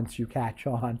once you catch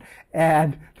on.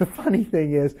 And the funny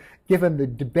thing is, given the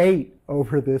debate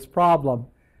over this problem,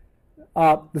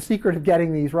 the secret of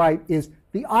getting these right is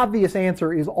the obvious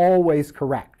answer is always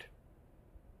correct.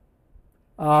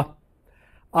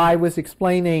 I was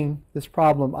explaining this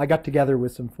problem. I got together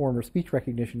with some former speech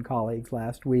recognition colleagues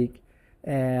last week,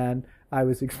 and I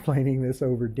was explaining this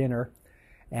over dinner.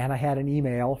 And I had an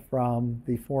email from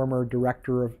the former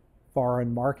director of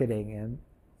foreign marketing, and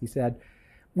he said,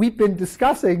 "We've been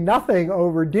discussing nothing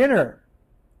over dinner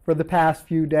for the past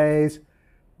few days,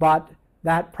 but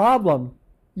that problem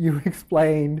you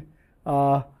explained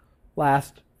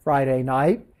last Friday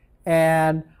night,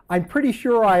 and I'm pretty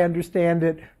sure I understand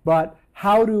it, but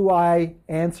how do I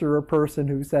answer a person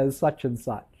who says such and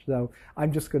such?" So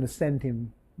I'm just going to send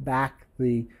him back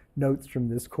the notes from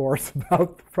this course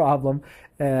about the problem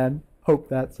and hope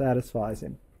that satisfies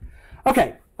him.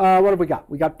 Okay, what have we got?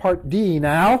 We got part D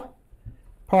now.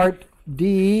 Part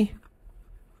D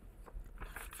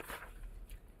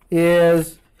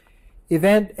is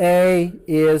event A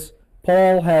is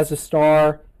Paul has a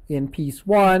star in piece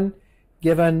 1.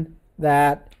 Given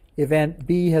that event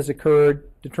B has occurred,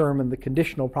 determine the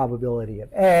conditional probability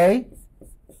of A.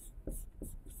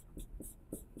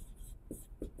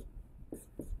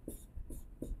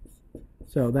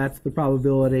 So that's the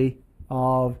probability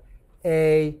of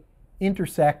A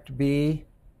intersect B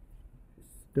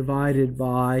divided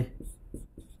by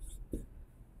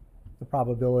the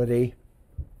probability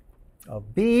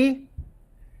of B.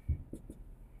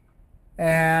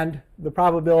 And the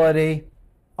probability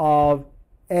of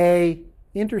A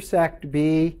intersect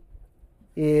B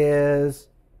is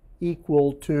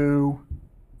equal to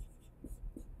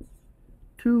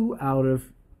 2 out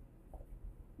of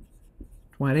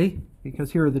 20,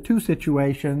 because here are the two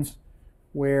situations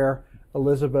where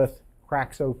Elizabeth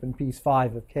cracks open piece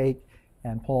 5 of cake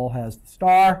and Paul has the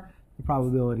star. The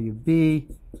probability of B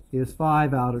is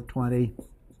 5 out of 20,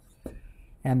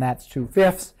 and that's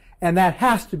 2/5. And that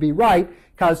has to be right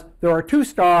because there are 2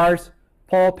 stars.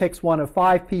 Paul picks one of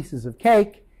 5 pieces of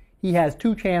cake. He has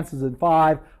 2 chances in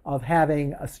 5 of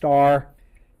having a star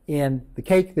in the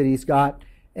cake that he's got.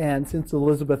 And since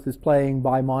Elizabeth is playing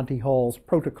by Monty Hall's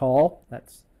protocol,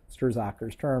 that's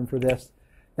Sturzaker's term for this,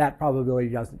 that probability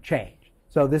doesn't change.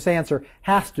 So this answer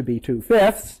has to be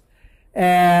 2/5.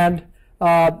 And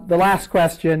the last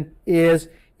question is,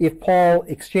 if Paul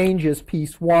exchanges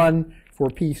piece 1 for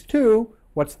piece 2,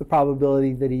 what's the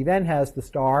probability that he then has the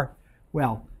star?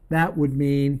 Well, that would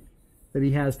mean that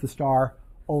he has the star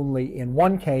only in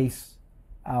one case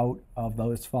out of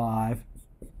those 5.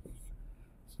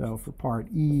 So for part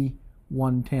E,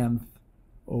 1/10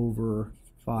 over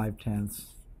 5/10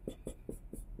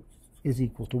 is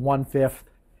equal to 1/5.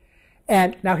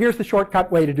 And now here's the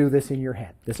shortcut way to do this in your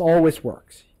head. This always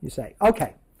works. You say,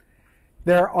 okay,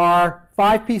 there are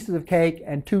 5 pieces of cake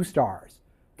and 2 stars.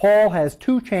 Paul has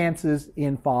 2 chances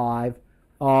in 5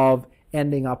 of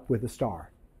ending up with a star.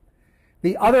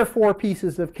 The other 4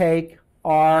 pieces of cake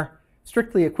are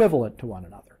strictly equivalent to one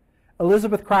another.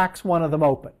 Elizabeth cracks one of them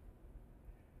open.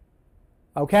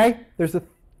 Okay? There's a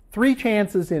 3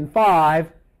 chances in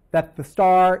 5 that the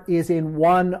star is in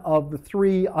one of the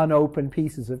 3 unopened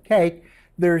pieces of cake.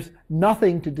 There's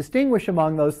nothing to distinguish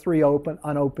among those 3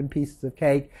 unopened pieces of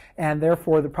cake, and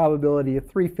therefore the probability of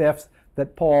 3/5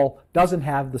 that Paul doesn't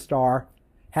have the star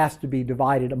has to be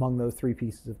divided among those 3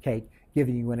 pieces of cake,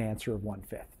 giving you an answer of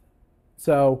 1/5.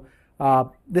 So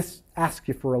this asks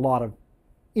you for a lot of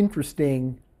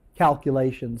interesting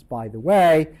calculations, by the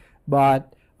way,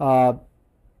 but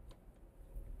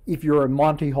if you're a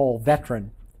Monty Hall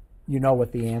veteran, you know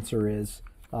what the answer is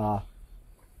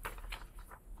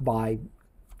by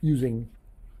using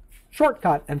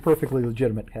shortcut and perfectly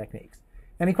legitimate techniques.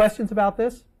 Any questions about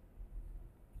this?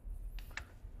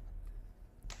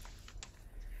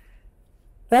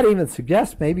 That even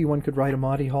suggests maybe one could write a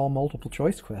Monty Hall multiple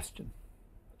choice question.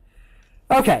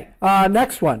 Okay,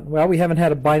 next one. Well, we haven't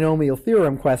had a binomial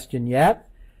theorem question yet.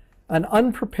 An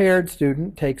unprepared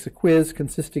student takes a quiz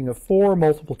consisting of 4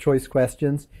 multiple choice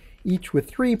questions, each with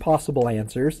 3 possible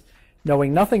answers.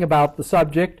 Knowing nothing about the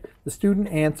subject, the student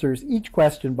answers each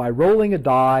question by rolling a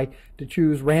die to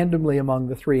choose randomly among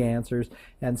the 3 answers,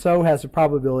 and so has a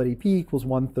probability p equals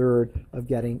 1/3 of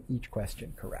getting each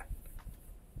question correct.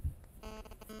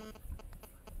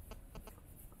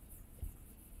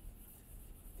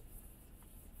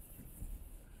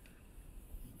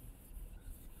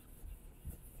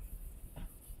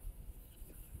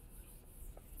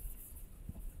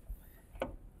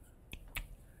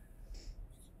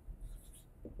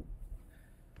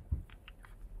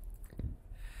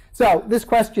 So this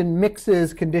question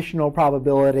mixes conditional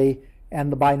probability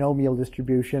and the binomial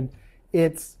distribution.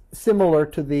 It's similar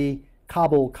to the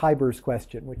Kabul-Kybers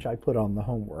question, which I put on the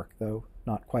homework, though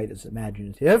not quite as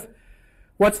imaginative.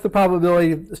 What's the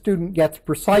probability that the student gets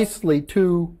precisely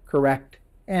 2 correct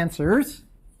answers?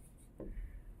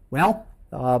 Well,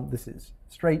 this is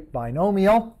straight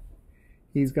binomial.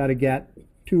 He's got to get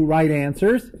 2 right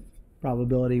answers,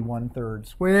 probability 1/3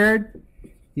 squared.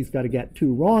 He's got to get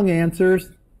 2 wrong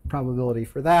answers. Probability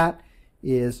for that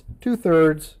is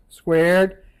 2/3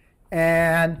 squared.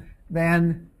 And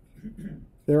then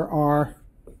there are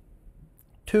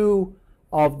 2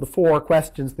 of the 4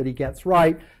 questions that he gets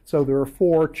right. So there are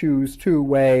 4 choose 2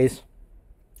 ways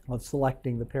of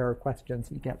selecting the pair of questions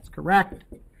he gets correct.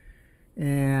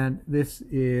 And this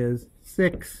is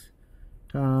 6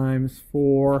 times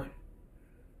 4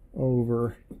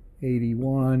 over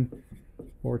 81,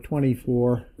 or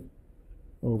 24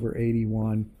 over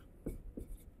 81,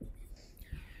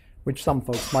 which some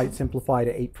folks might simplify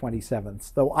to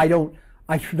 8/27, though I do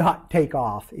not take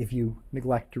off if you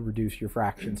neglect to reduce your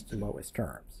fractions to lowest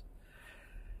terms.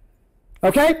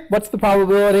 Okay, what's the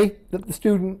probability that the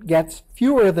student gets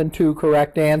fewer than 2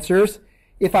 correct answers?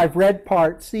 If I've read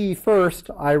part C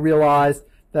first, I realize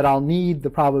that I'll need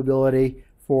the probability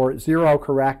for 0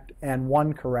 correct and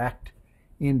 1 correct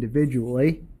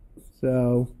individually.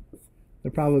 So the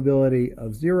probability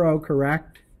of 0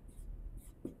 correct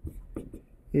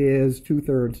is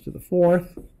 2/3 to the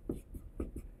 4th.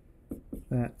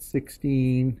 That's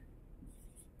 16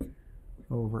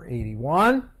 over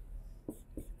 81.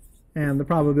 And the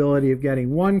probability of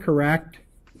getting 1 correct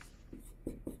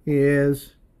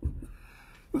is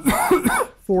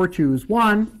 4 choose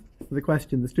 1 for the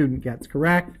question the student gets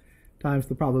correct, times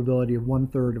the probability of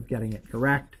 1/3 of getting it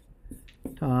correct,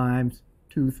 times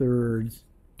 2/3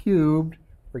 cubed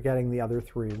for getting the other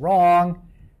 3 wrong,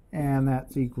 and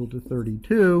that's equal to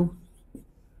 32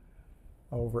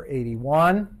 over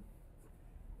 81.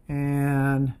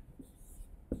 And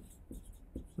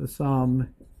the sum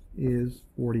is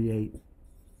 48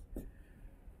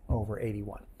 over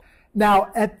 81. Now,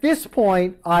 at this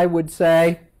point, I would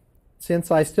say,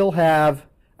 since I still have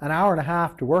an hour and a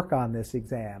half to work on this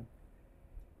exam,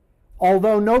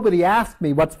 although nobody asked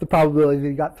me what's the probability that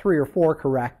you got 3 or 4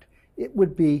 correct, it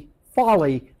would be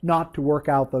folly not to work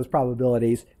out those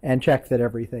probabilities and check that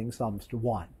everything sums to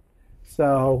 1.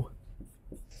 So,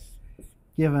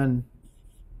 given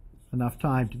enough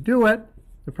time to do it,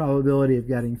 the probability of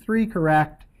getting 3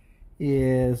 correct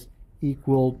is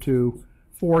equal to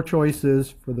 4 choices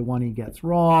for the one he gets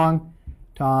wrong,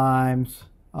 times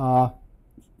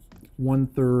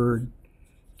 1/3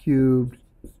 cubed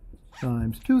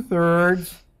times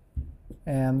 2/3,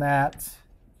 and that's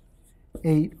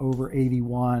 8 over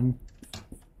 81.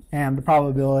 And the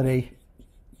probability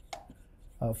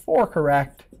of 4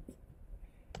 correct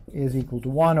is equal to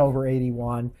 1 over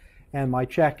 81. And my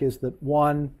check is that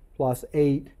 1 plus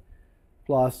 8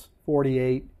 plus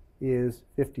 48 is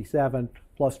 57,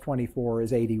 plus 24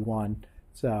 is 81.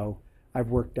 So I've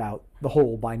worked out the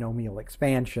whole binomial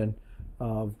expansion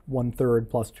of 1/3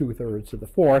 plus 2/3 to the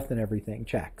 4th, and everything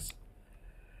checks.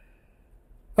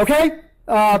 Okay,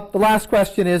 the last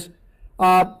question is,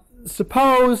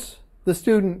 suppose the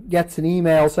student gets an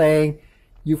email saying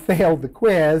you failed the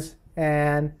quiz,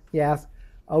 and he asks,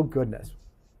 oh goodness,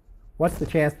 what's the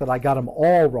chance that I got them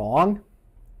all wrong?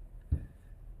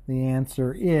 The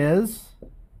answer is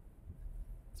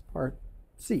part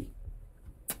C.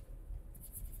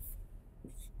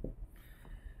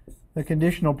 The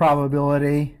conditional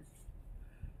probability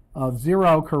of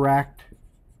 0 correct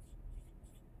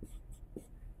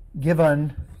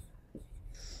given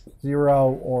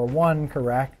 0 or 1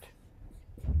 correct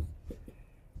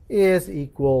is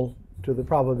equal to the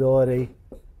probability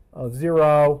of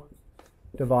 0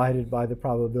 divided by the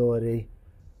probability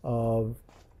of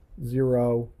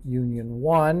 0 union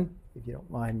 1, if you don't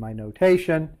mind my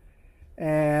notation,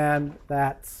 and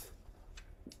that's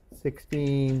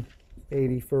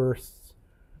 16/81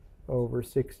 over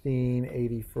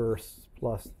 16/81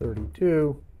 plus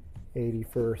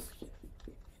 32/81,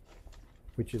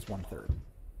 which is 1/3.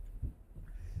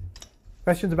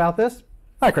 Questions about this?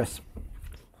 Hi, Chris.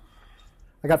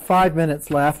 I got 5 minutes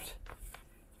left,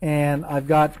 and I've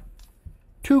got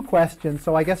 2 questions,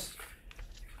 so I guess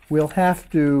we'll have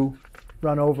to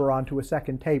run over onto a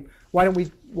second tape. Why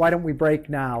don't we break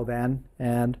now then,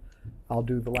 and I'll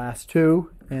do the last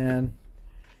 2, and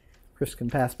Chris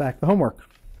can pass back the homework.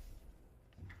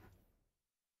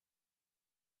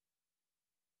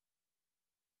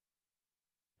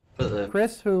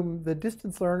 Chris, whom the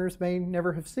distance learners may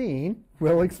never have seen,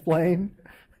 will explain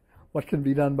what can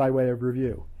be done by way of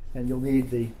review. And you'll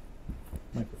need the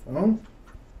microphone.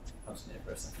 I'll just need it for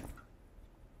a second.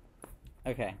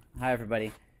 Okay. Hi,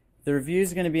 everybody. The review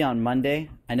is going to be on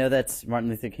Monday. I know that's Martin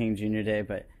Luther King Jr. Day,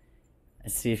 but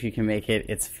let's see if you can make it.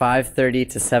 It's 5:30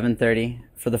 to 7:30.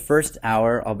 For the first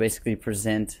hour, I'll basically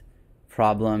present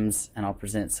problems, and I'll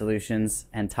present solutions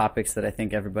and topics that I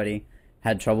think everybody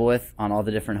had trouble with on all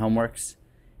the different homeworks.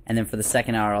 And then for the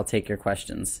second hour, I'll take your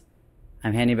questions.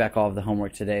 I'm handing back all of the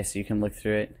homework today so you can look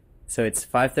through it. So it's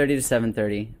 5:30 to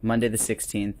 7:30, Monday the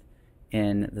 16th,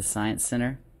 in the Science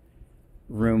Center,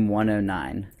 room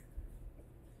 109.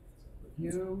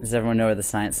 Does everyone know where the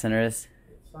Science Center is?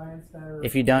 Science Center.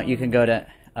 If you don't, you can go to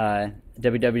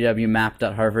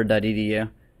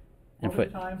www.map.harvard.edu and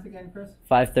put the times again, Chris?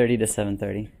 5:30 to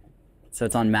 7:30. So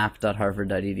it's on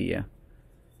map.harvard.edu.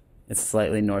 It's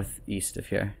slightly northeast of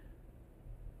here.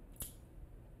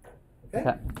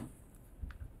 Okay.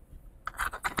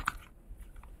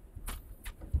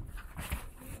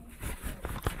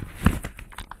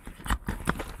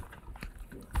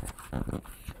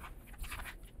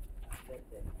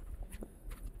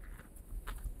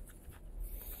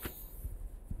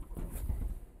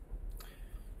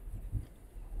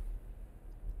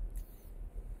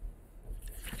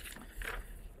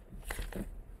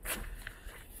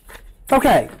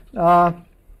 Okay, I'll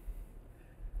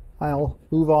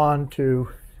move on to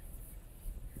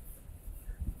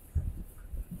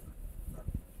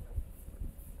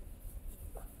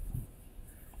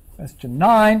question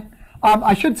 9.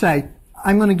 I should say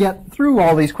I'm going to get through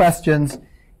all these questions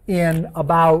in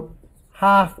about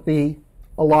half the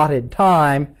allotted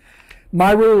time.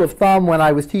 My rule of thumb when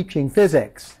I was teaching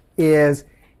physics is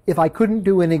if I couldn't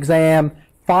do an exam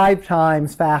 5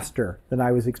 times faster than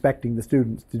I was expecting the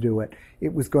students to do it,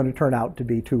 it was going to turn out to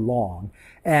be too long.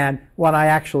 And when I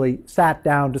actually sat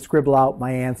down to scribble out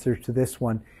my answers to this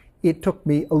one, it took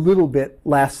me a little bit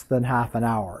less than half an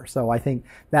hour. So I think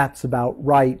that's about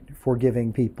right for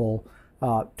giving people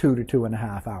 2 to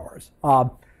 2.5 hours.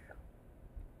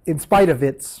 In spite of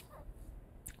its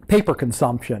paper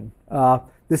consumption,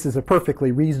 this is a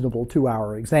perfectly reasonable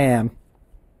 2-hour exam.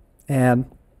 And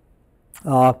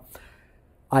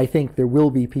I think there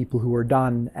will be people who are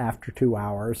done after 2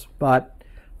 hours, but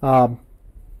I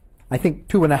think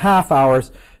 2.5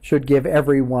 hours should give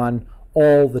everyone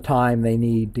all the time they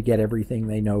need to get everything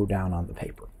they know down on the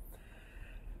paper.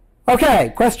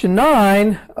 Okay, question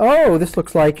 9. Oh, this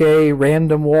looks like a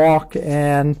random walk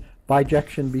and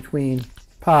bijection between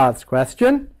paths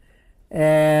question.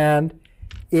 And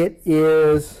it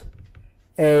is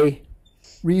a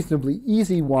reasonably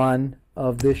easy one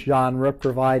of this genre,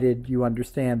 provided you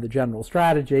understand the general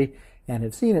strategy and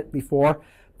have seen it before.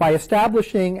 By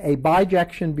establishing a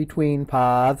bijection between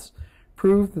paths,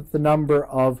 prove that the number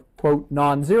of, quote,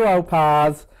 non-zero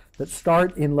paths that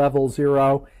start in level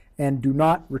 0 and do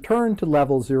not return to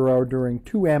level 0 during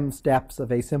 2m steps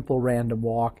of a simple random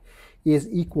walk is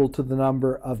equal to the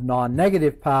number of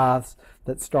non-negative paths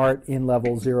that start in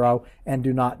level 0 and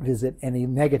do not visit any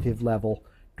negative level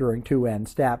during 2n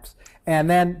steps. And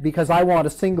then, because I want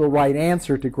a single right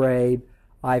answer to grade,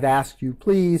 I've asked you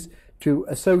please to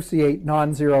associate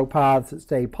non-zero paths that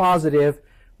stay positive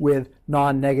with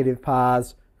non-negative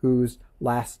paths whose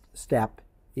last step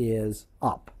is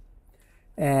up.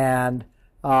 And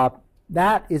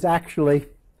that is actually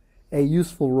a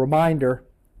useful reminder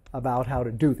about how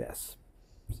to do this.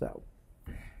 So,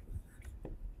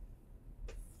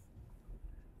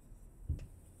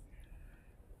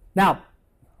 now,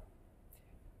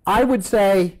 I would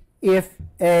say if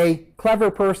a clever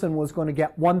person was going to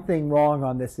get one thing wrong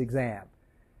on this exam,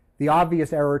 the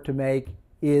obvious error to make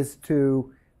is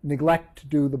to neglect to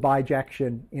do the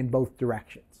bijection in both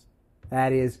directions.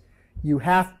 That is, you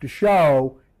have to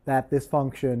show that this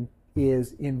function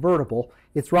is invertible.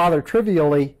 It's rather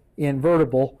trivially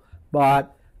invertible,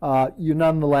 but you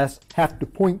nonetheless have to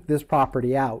point this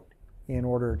property out in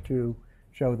order to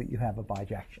show that you have a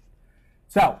bijection.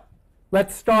 So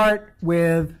let's start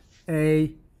with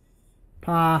a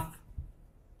path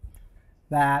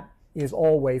that is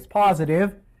always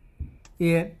positive.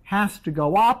 It has to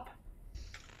go up,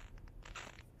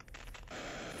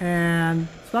 and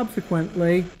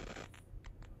subsequently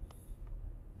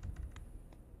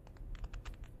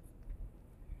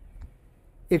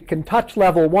it can touch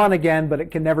level 1 again, but it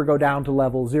can never go down to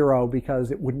level 0 because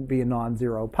it wouldn't be a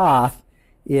non-zero path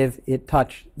if it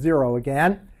touched 0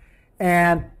 again.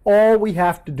 And all we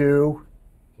have to do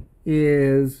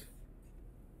is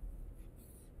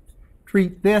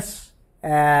treat this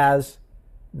as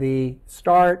the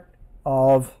start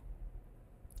of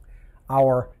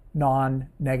our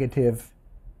non-negative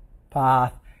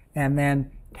path, and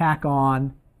then tack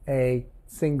on a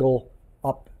single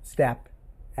up step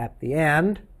at the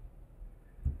end.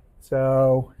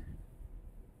 So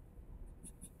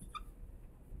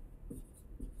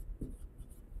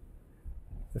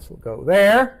this will go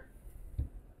there.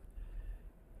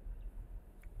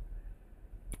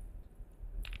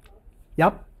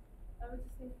 Yep. I was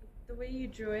just thinking, the way you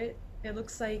drew it, it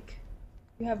looks like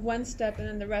you have one step and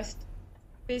then the rest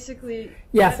basically...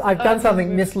 Yes, I've done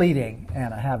something misleading,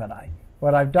 Anna, haven't I?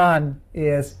 What I've done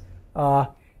is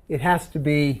it has to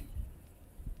be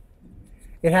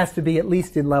at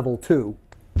least in level 2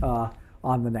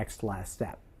 on the next to last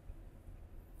step.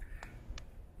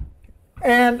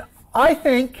 And I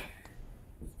think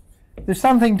there's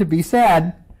something to be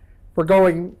said for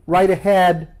going right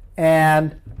ahead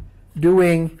and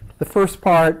doing the first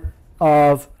part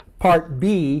of part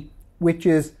B, which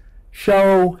is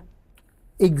show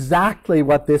exactly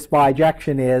what this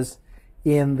bijection is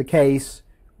in the case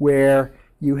where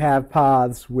you have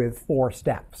paths with 4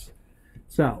 steps.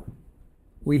 So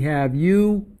we have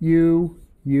U, U,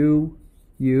 U,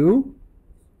 U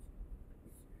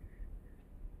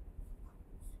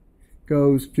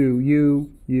goes to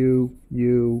U, U,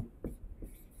 U,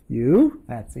 U.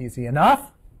 That's easy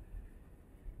enough.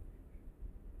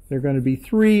 There are going to be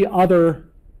 3 other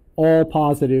all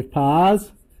positive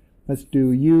paths. Let's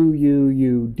do U, U,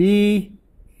 U, D.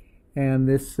 And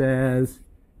this says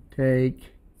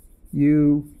take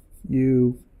U,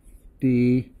 U,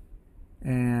 D,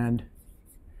 and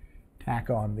tack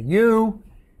on the U.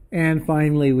 And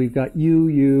finally, we've got U,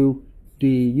 U,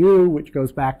 D, U, which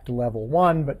goes back to level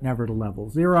 1, but never to level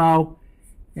 0.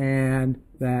 And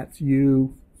that's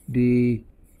U, D,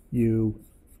 U,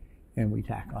 and we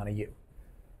tack on a U.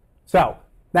 So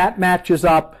that matches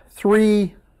up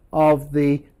 3 of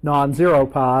the non-zero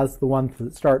paths, the ones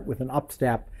that start with an up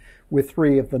step, with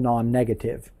 3 of the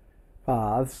non-negative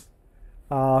paths.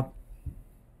 Now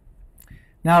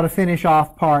to finish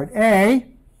off part A,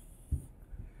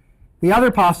 the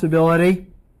other possibility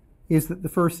is that the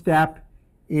first step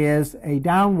is a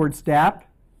downward step,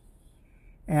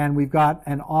 and we've got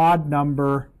an odd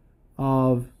number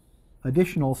of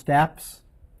additional steps.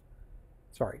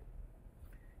 Sorry,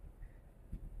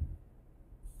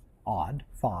 odd,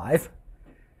 5,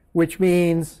 which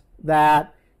means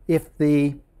that if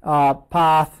the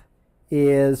path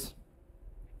is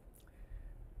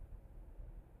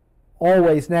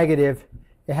always negative,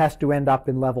 it has to end up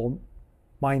in level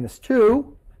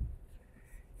 -2.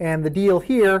 And the deal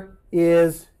here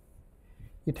is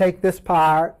you take this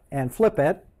part and flip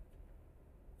it,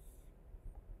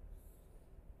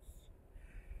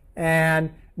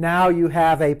 and now you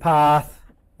have a path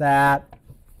that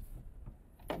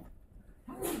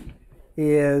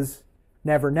is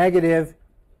never negative,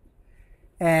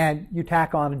 and you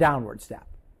tack on a downward step.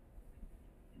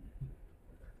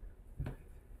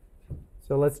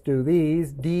 So let's do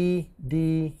these. D,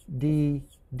 D, D,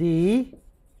 D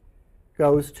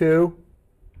goes to,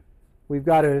 we've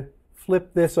got to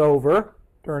flip this over,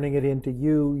 turning it into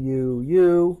U, U,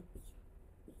 U,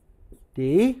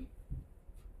 D.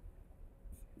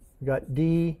 We've got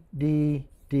D, D,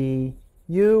 D,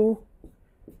 U,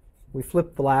 we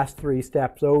flip the last three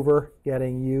steps over,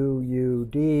 getting U, U,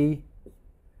 D,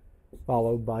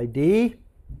 followed by D.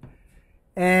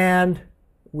 And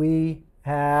we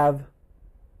have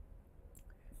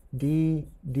D,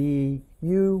 D,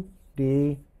 U,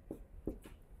 D.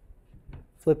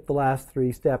 Flip the last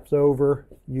three steps over,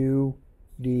 U,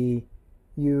 D,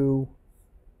 U,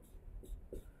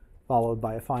 followed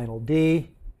by a final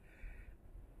D.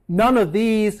 None of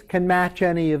these can match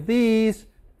any of these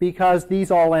because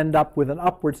these all end up with an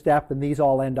upward step and these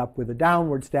all end up with a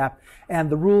downward step. And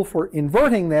the rule for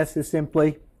inverting this is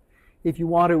simply, if you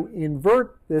want to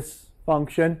invert this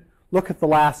function, look at the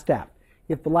last step.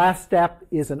 If the last step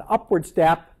is an upward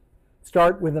step,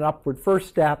 start with an upward first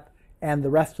step, and the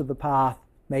rest of the path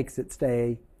makes it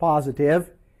stay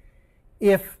positive.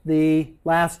 If the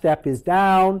last step is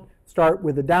down, start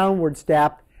with a downward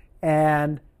step,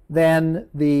 and then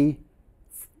the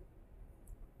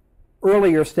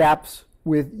earlier steps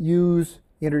with U's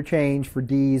interchange for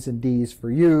D's and D's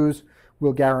for U's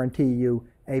will guarantee you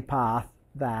a path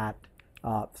that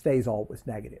stays always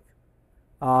negative.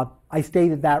 I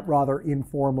stated that rather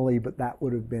informally, but that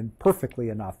would have been perfectly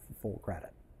enough for full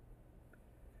credit.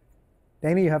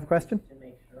 Dana, you have a question? To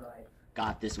make sure I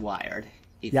got this wired,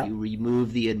 if Yep. you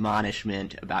remove the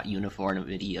admonishment about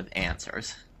uniformity of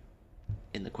answers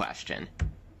in the question,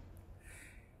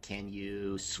 can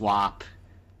you swap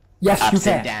Yes, ups you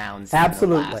can. and downs? in the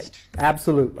Absolutely. last?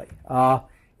 Absolutely.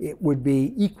 It would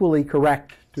be equally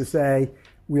correct to say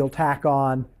we'll tack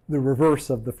on the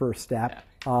reverse of the first step.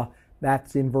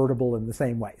 That's invertible in the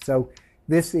same way. So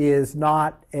this is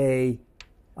not a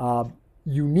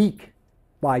unique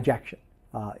bijection.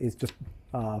 It's just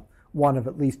one of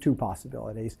at least two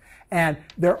possibilities. And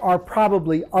there are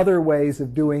probably other ways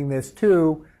of doing this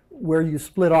too, where you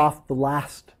split off the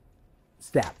last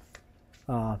step.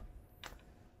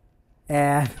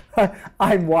 And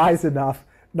I'm wise enough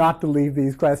not to leave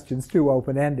these questions too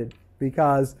open-ended,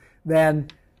 because then,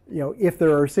 if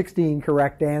there are 16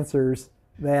 correct answers,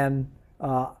 then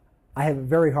I have a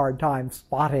very hard time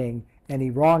spotting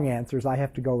any wrong answers. I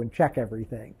have to go and check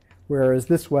everything. Whereas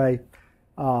this way,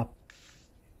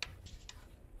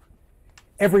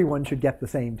 everyone should get the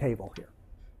same table here.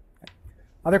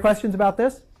 Other questions about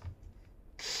this?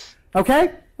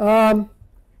 Okay.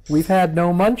 We've had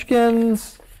no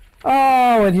munchkins.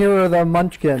 Oh, and here are the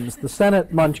munchkins, the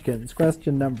Senate munchkins.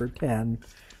 Question number 10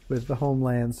 with the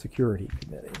Homeland Security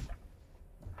Committee.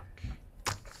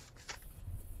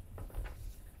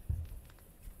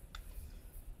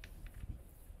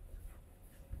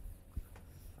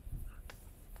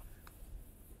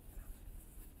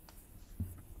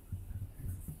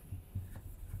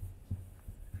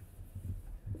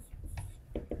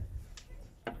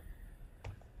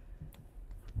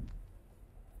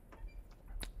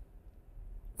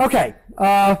 Okay,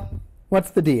 what's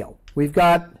the deal? We've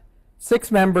got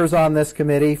 6 members on this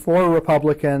committee, 4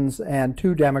 Republicans and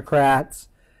 2 Democrats.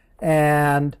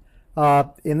 And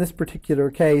in this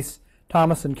particular case,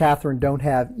 Thomas and Catherine don't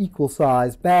have equal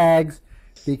size bags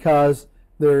because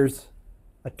there's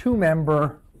a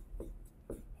 2-member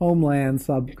Homeland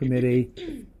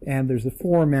Subcommittee and there's a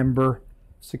 4-member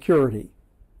Security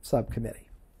Subcommittee.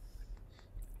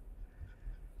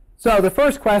 So the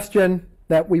first question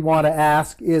that we want to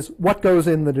ask is, what goes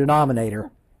in the denominator?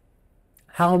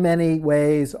 How many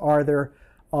ways are there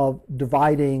of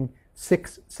dividing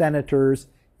 6 senators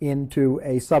into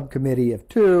a subcommittee of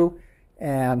 2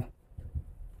 and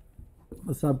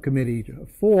a subcommittee of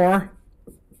 4?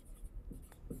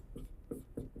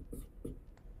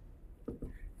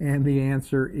 And the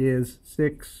answer is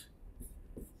 6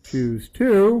 choose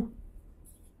 2.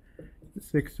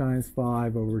 6 times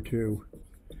 5 over 2,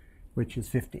 which is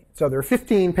 15. So there are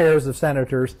 15 pairs of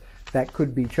senators that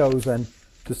could be chosen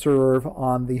to serve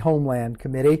on the Homeland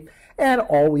Committee. And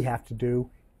all we have to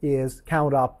do is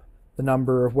count up the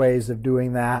number of ways of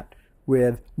doing that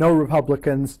with no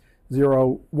Republicans,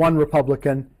 1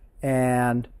 Republican,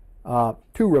 and 2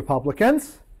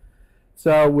 Republicans.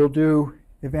 So we'll do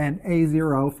event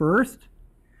A0 first.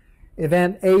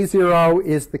 Event A0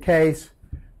 is the case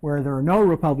where there are no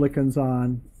Republicans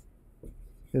on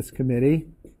this committee.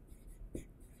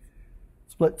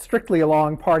 Split strictly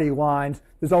along party lines.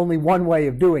 There's only one way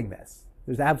of doing this.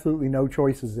 There's absolutely no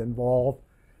choices involved.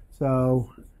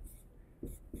 So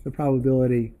the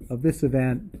probability of this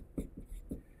event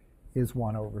is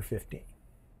 1 over 15.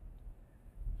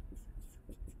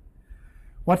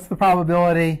 What's the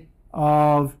probability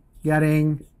of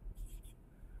getting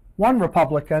 1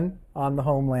 Republican on the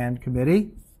Homeland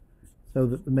Committee so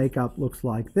that the makeup looks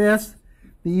like this?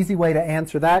 The easy way to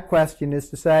answer that question is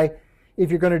to say, if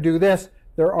you're going to do this,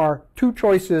 there are 2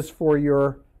 choices for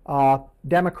your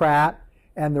Democrat,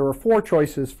 and there are 4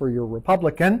 choices for your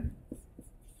Republican.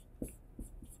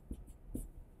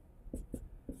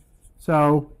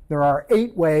 So there are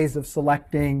 8 ways of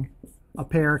selecting a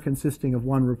pair consisting of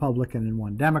 1 Republican and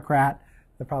 1 Democrat.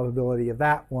 The probability of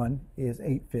that one is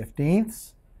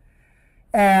 8/15.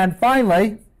 And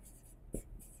finally,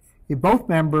 if both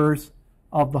members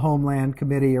of the Homeland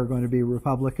Committee are going to be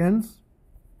Republicans,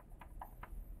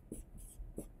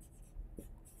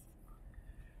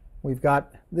 we've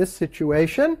got this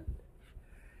situation.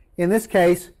 In this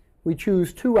case, we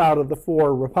choose 2 out of the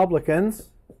 4 Republicans.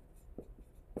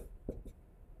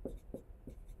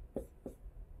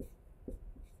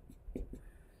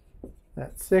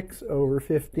 That's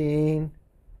 6/15.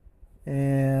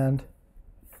 And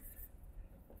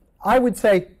I would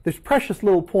say there's precious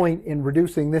little point in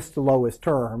reducing this to lowest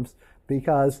terms,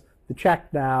 because the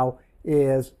check now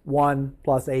is 1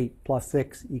 plus 8 plus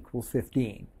 6 equals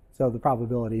 15. So the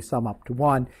probabilities sum up to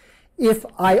 1. If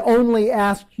I only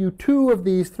asked you 2 of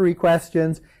these 3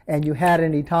 questions and you had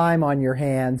any time on your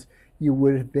hands, you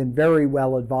would have been very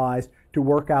well advised to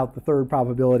work out the 3rd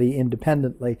probability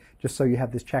independently, just so you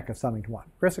have this check of summing to 1.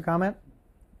 Chris, a comment?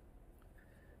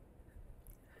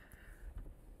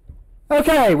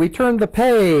 Okay, we turn the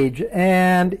page,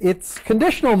 and it's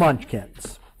conditional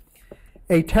munchkins.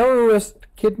 A terrorist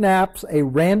kidnaps a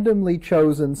randomly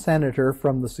chosen senator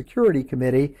from the Security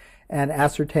Committee and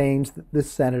ascertains that this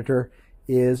senator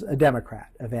is a Democrat,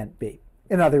 event B.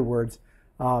 In other words,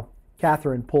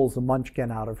 Catherine pulls a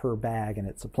munchkin out of her bag, and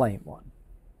it's a plain one.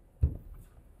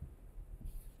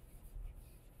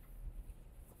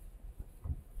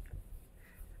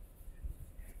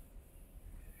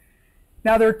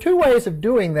 Now, there are 2 ways of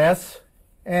doing this,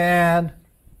 and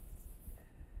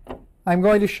I'm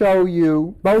going to show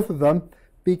you both of them,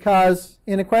 because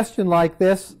in a question like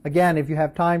this, again, if you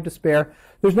have time to spare,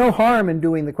 there's no harm in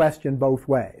doing the question both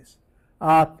ways.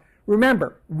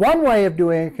 Remember, one way of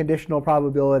doing a conditional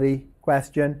probability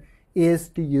question is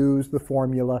to use the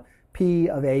formula P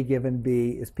of A given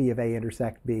B is P of A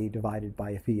intersect B divided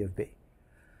by phi of B.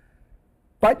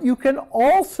 But you can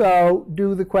also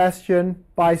do the question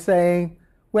by saying,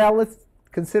 well, let's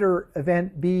consider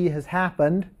event B has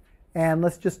happened, and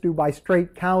let's just do by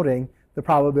straight counting the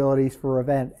probabilities for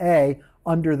event A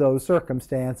under those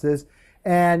circumstances.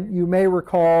 And you may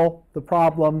recall the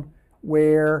problem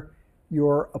where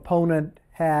your opponent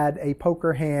had a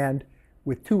poker hand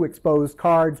with 2 exposed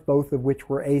cards, both of which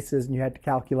were aces, and you had to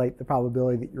calculate the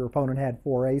probability that your opponent had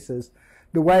 4 aces.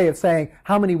 The way of saying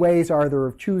how many ways are there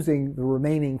of choosing the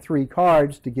remaining 3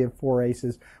 cards to give 4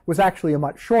 aces was actually a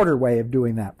much shorter way of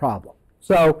doing that problem.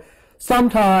 So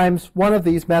sometimes one of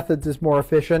these methods is more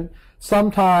efficient,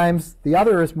 sometimes the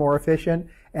other is more efficient,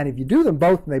 and if you do them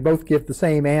both and they both give the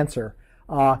same answer,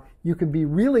 you can be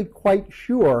really quite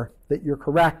sure that you're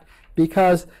correct,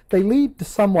 because they lead to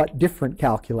somewhat different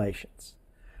calculations.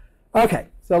 Okay,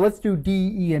 so let's do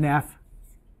D, E, and F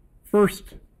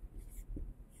first,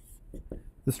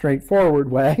 the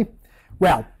straightforward way.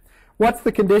 Well, what's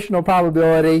the conditional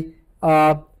probability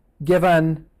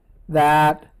given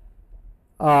that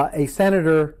a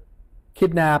senator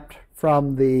kidnapped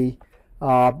from the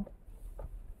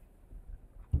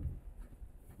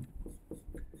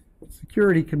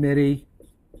Security Committee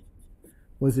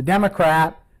was a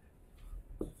Democrat,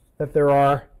 that there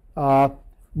are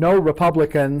no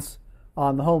Republicans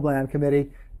on the Homeland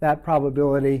Committee? That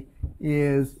probability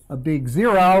is a big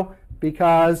 0,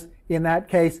 because in that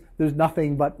case there's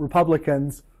nothing but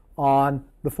Republicans on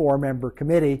the 4-member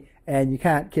committee, and you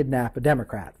can't kidnap a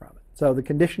Democrat from it. So the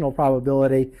conditional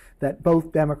probability that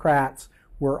both Democrats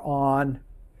were on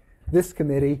this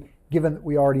committee, given that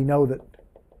we already know that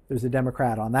there's a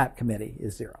Democrat on that committee,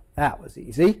 is 0. That was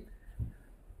easy.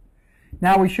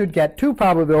 Now we should get 2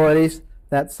 probabilities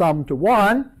that sum to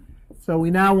 1. So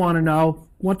we now want to know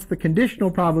what's the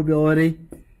conditional probability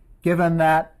given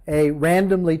that a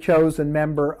randomly chosen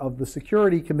member of the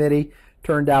Security Committee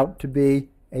turned out to be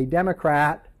a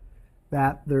Democrat,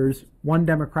 that there's 1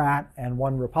 Democrat and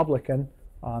 1 Republican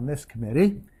on this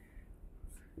committee.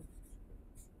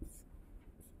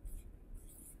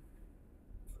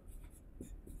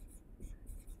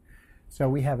 So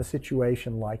we have a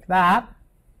situation like that.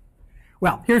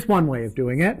 Well, here's one way of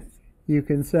doing it. You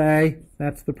can say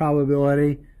that's the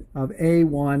probability of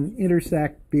A1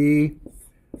 intersect B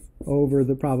over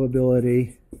the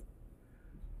probability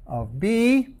of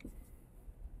B.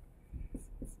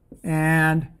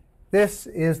 And this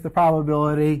is the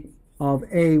probability of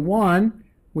A1,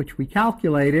 which we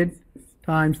calculated,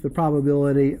 times the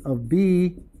probability of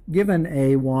B given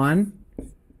A1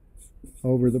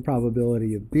 over the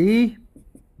probability of B.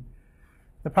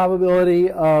 the probability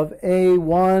of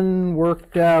A1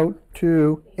 worked out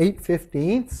to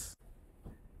 8/15.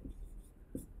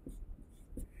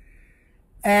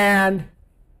 And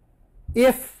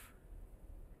if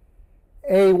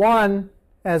A1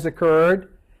 has occurred,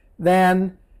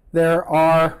 then there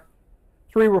are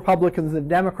 3 Republicans and a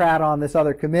Democrat on this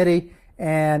other committee,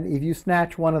 and if you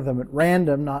snatch one of them at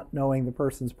random, not knowing the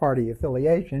person's party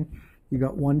affiliation, you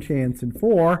got 1 chance in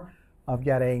 4 of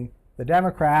getting the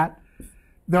Democrat.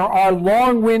 There are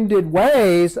long-winded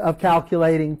ways of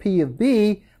calculating P of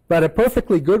B, but a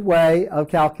perfectly good way of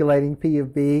calculating P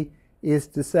of B is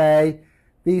to say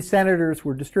these senators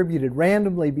were distributed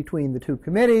randomly between the 2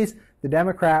 committees. The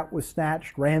Democrat was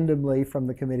snatched randomly from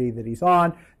the committee that he's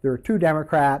on. There are 2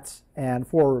 Democrats and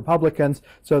 4 Republicans,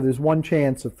 so there's 1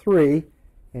 chance of 3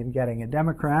 in getting a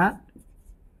Democrat.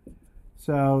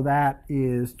 So that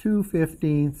is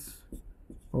 2/15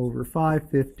 over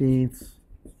 5/15,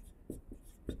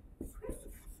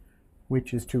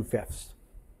 which is 2/5.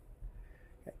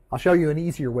 I'll show you an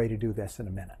easier way to do this in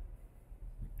a minute.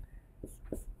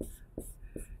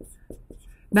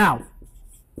 Now,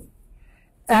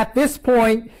 at this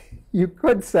point, you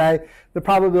could say the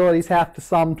probabilities have to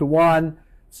sum to 1,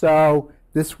 so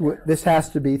this has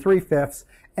to be 3/5,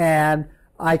 and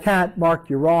I can't mark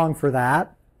you wrong for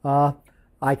that.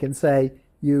 I can say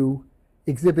you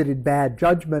exhibited bad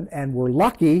judgment and were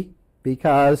lucky,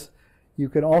 because you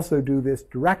can also do this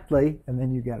directly, and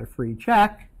then you get a free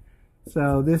check.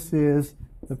 So this is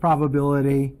the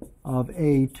probability of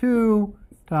A2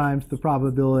 times the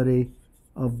probability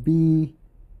of B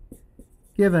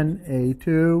given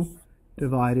A2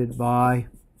 divided by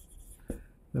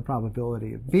the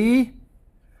probability of B.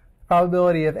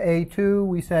 Probability of A2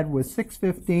 we said was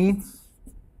 6/15.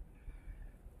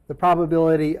 The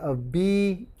probability of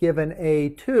B given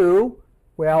A2,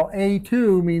 well,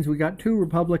 A2 means we got 2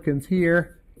 Republicans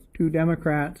here, 2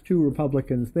 Democrats, 2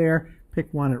 Republicans there.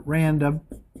 Pick one at random.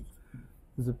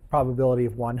 There's a probability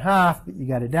of 1/2 that you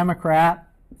get a Democrat.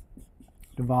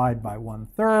 Divide by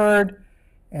 1/3,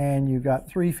 and you got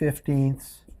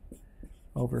 3/15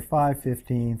 over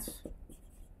 5/15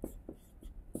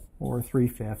 or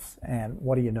 3/5, and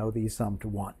what do you know, these sum to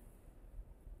 1.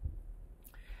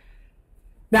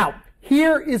 Now,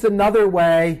 here is another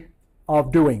way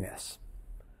of doing this.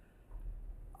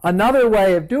 Another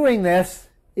way of doing this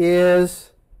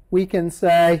is we can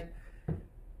say,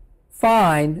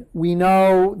 fine, we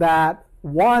know that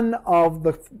one of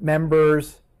the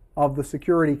members of the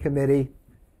Security Committee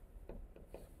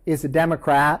is a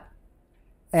Democrat,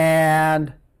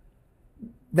 and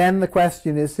then the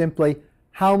question is simply,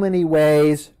 how many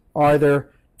ways are there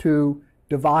to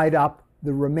divide up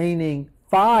the remaining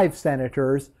 5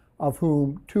 senators, of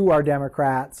whom 2 are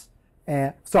Democrats,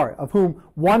 and of whom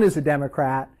 1 is a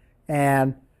Democrat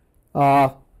and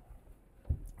 4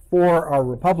 are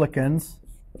Republicans.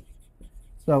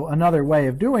 So another way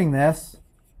of doing this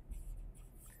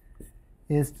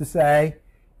is to say,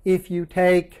 if you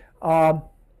take 4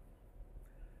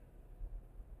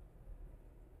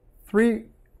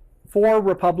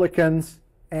 Republicans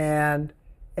and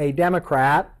a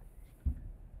Democrat,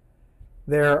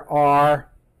 there are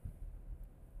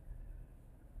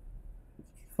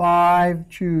 5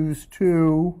 choose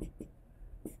 2,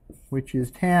 which is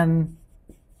 10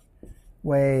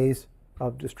 ways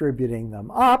of distributing them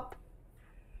up,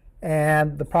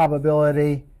 and the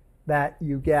probability that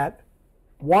you get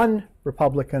 1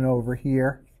 Republican over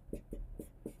here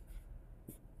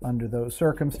under those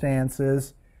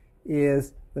circumstances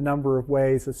is the number of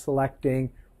ways of selecting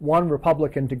 1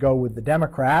 Republican to go with the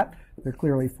Democrat. There are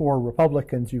clearly 4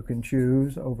 Republicans you can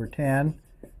choose over 10,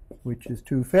 which is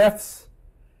 2/5.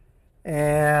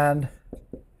 And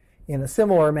in a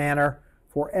similar manner,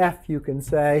 for F, you can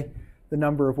say the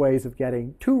number of ways of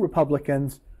getting 2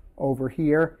 Republicans over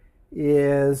here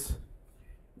is,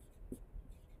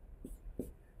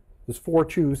 there's 4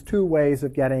 choose 2 ways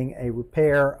of getting a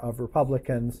pair of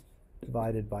Republicans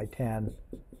divided by 10.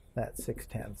 That's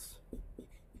 6/10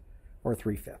 or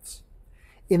 3/5.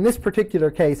 In this particular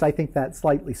case, I think that's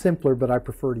slightly simpler, but I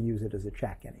prefer to use it as a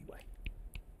check anyway.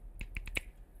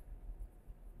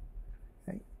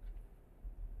 Okay.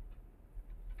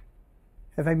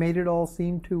 Have I made it all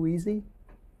seem too easy?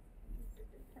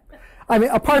 I mean,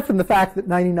 apart from the fact that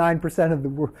 99% of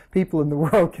the people in the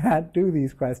world can't do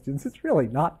these questions, it's really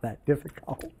not that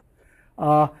difficult.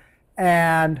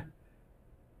 And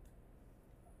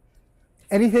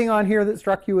anything on here that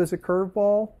struck you as a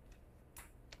curveball?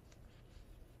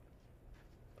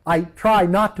 I try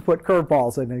not to put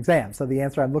curveballs in an exam, so the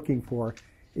answer I'm looking for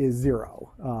is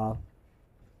 0.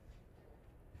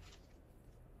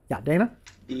 Yeah, Dana?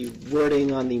 The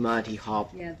wording on the Monty Hall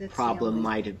Yeah, that's the problem only-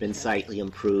 might have been slightly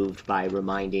improved by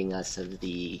reminding us of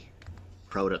the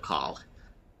protocol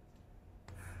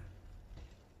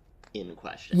in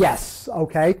question. Yes,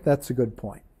 okay, that's a good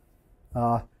point.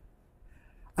 I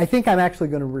think I'm actually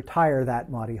going to retire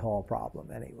that Monty Hall problem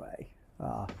anyway.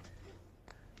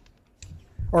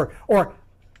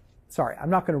 Sorry, I'm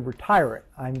not going to retire it.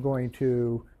 I'm going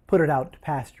to put it out to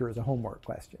pasture as a homework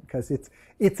question, because it's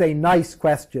a nice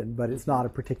question, but it's not a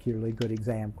particularly good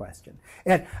exam question.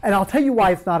 And I'll tell you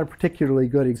why it's not a particularly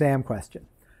good exam question.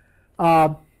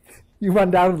 You've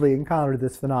undoubtedly encountered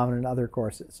this phenomenon in other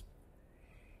courses.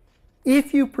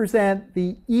 If you present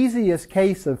the easiest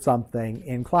case of something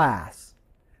in class,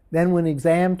 then when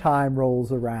exam time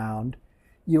rolls around,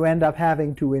 you end up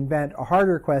having to invent a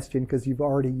harder question because you've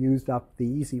already used up the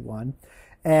easy one.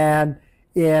 And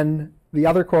in the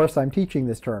other course I'm teaching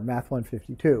this term, Math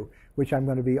 152, which I'm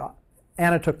going to be,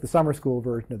 Anna took the summer school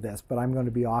version of this, but I'm going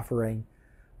to be offering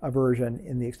a version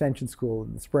in the extension school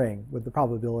in the spring with the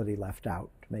probability left out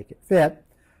to make it fit.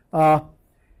 There's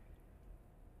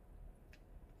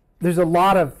a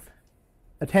lot of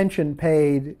attention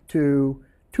paid to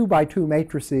 2x2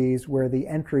 matrices where the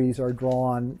entries are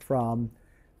drawn from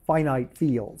finite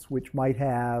fields, which might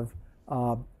have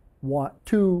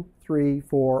 2, 3,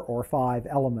 4, or 5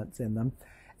 elements in them.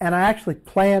 And I actually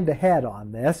planned ahead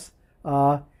on this.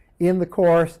 In the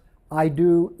course, I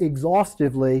do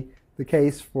exhaustively the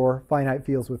case for finite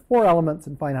fields with 4 elements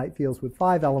and finite fields with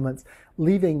 5 elements,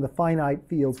 leaving the finite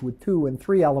fields with 2 and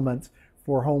 3 elements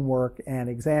for homework and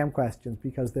exam questions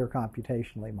because they're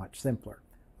computationally much simpler.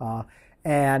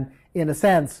 And in a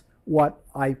sense, what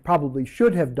I probably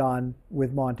should have done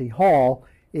with Monty Hall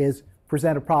is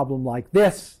present a problem like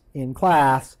this in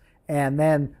class and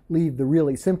then leave the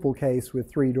really simple case with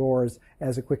 3 doors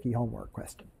as a quickie homework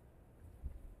question.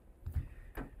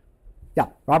 Yeah,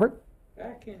 Robert?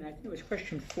 Back in, I think it was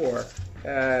question 4,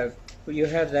 where you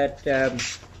have that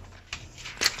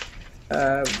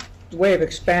way of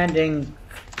expanding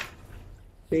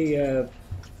the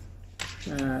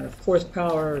fourth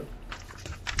power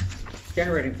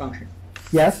generating function.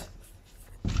 Yes?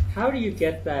 How do you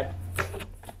get that,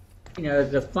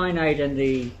 the finite and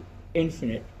the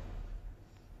infinite?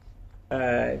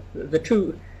 The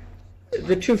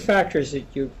two factors that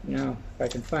you, if I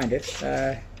can find it.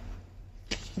 Yeah.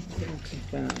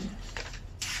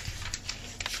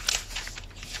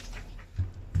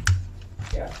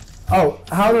 Oh,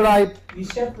 how did I... You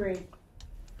separate.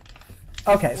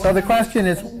 Okay, so the question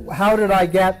is, how did I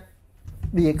get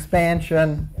the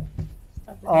expansion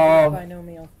of...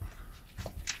 binomial.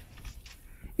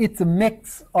 It's a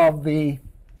mix of the...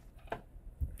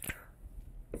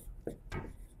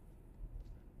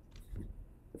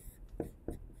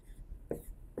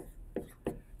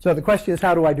 So the question is,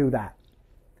 how do I do that?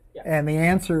 Yeah. And the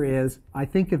answer is, I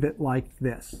think of it like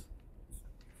this.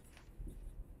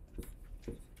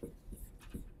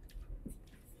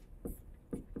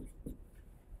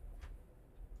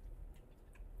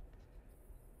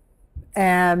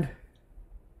 And,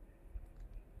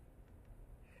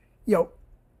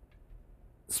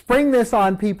 spring this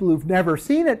on people who've never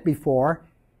seen it before.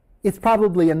 It's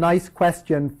probably a nice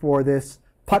question for this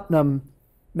Putnam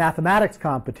mathematics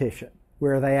competition,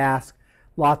 where they ask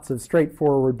lots of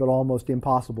straightforward but almost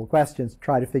impossible questions to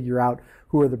try to figure out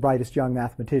who are the brightest young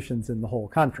mathematicians in the whole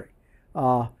country.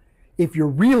 If you're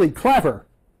really clever,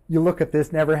 you look at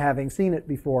this never having seen it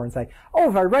before and say, oh,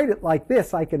 if I write it like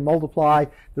this, I can multiply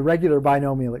the regular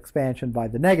binomial expansion by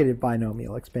the negative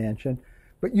binomial expansion.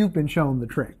 But you've been shown the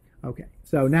trick. Okay,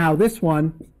 so now this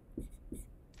one.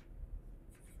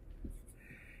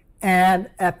 And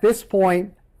at this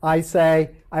point, I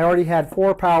say I already had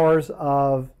 4 powers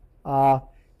of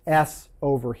s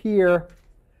over here.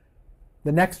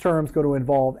 The next term is going to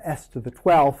involve s to the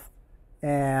 12th.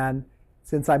 And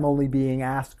since I'm only being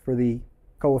asked for the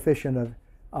coefficient of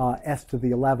s to the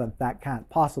 11th, that can't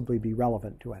possibly be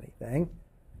relevant to anything.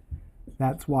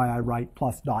 That's why I write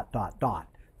plus dot dot dot.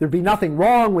 There'd be nothing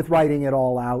wrong with writing it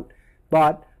all out,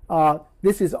 but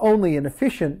this is only an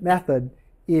efficient method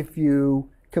if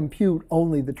you compute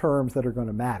only the terms that are going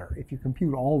to matter. If you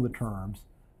compute all the terms,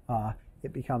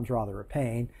 it becomes rather a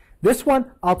pain. This one,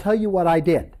 I'll tell you what I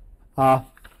did.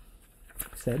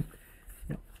 Said,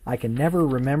 I can never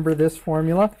remember this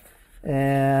formula,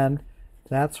 and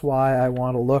that's why I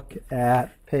want to look at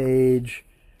page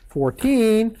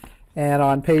 14. And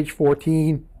on page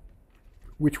 14,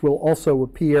 which will also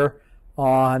appear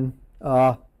on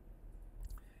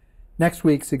next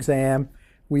week's exam,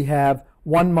 we have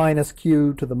 1 minus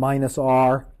q to the minus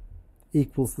r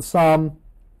equals the sum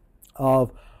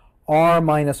of r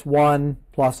minus 1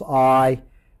 plus I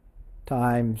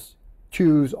times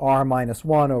choose r minus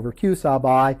 1 over q sub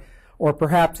I, or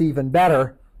perhaps even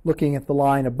better, looking at the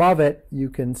line above it, you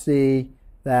can see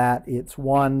that it's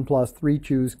 1 plus 3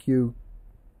 choose 2q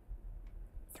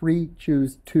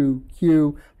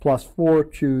plus 4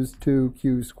 choose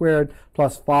 2q squared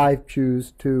plus 5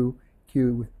 choose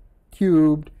 2q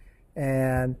cubed,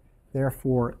 and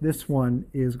therefore this one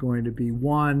is going to be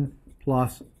 1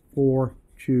 plus 4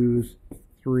 choose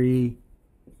 3s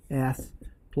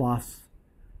plus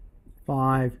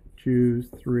 5 choose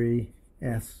 3s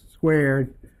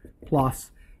squared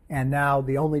plus, and now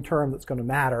the only term that's going to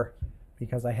matter,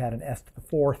 because I had an s to the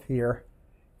 4th here,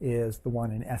 is the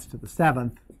one in s to the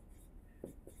 7th,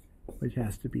 which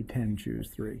has to be 10 choose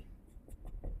 3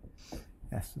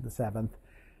 s to the 7th.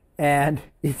 And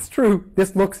it's true,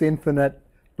 this looks infinite,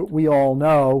 but we all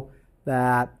know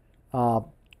that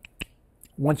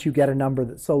once you get a number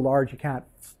that's so large you can't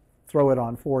throw it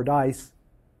on 4 dice,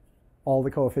 all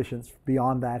the coefficients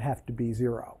beyond that have to be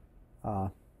 0.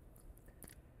 I'm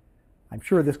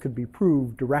sure this could be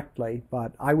proved directly,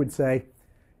 but I would say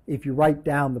if you write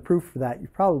down the proof for that,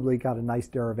 you've probably got a nice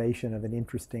derivation of an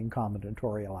interesting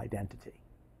combinatorial identity.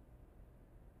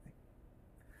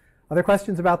 Other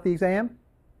questions about the exam?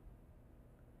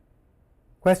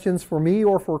 Questions for me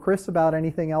or for Chris about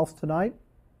anything else tonight?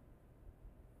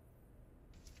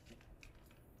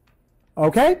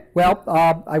 Okay, well,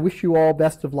 I wish you all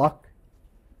best of luck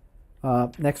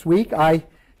next week. I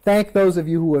thank those of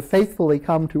you who have faithfully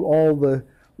come to all the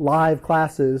live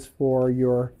classes for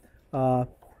your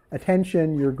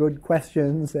attention, your good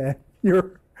questions, and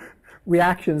your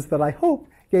reactions that I hope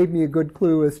gave me a good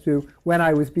clue as to when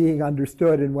I was being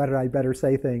understood and whether I'd better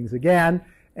say things again.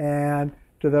 And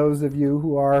to those of you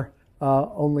who are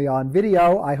only on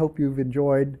video, I hope you've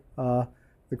enjoyed the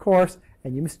course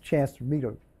and you missed a chance to meet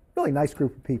a really nice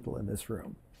group of people in this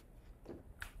room.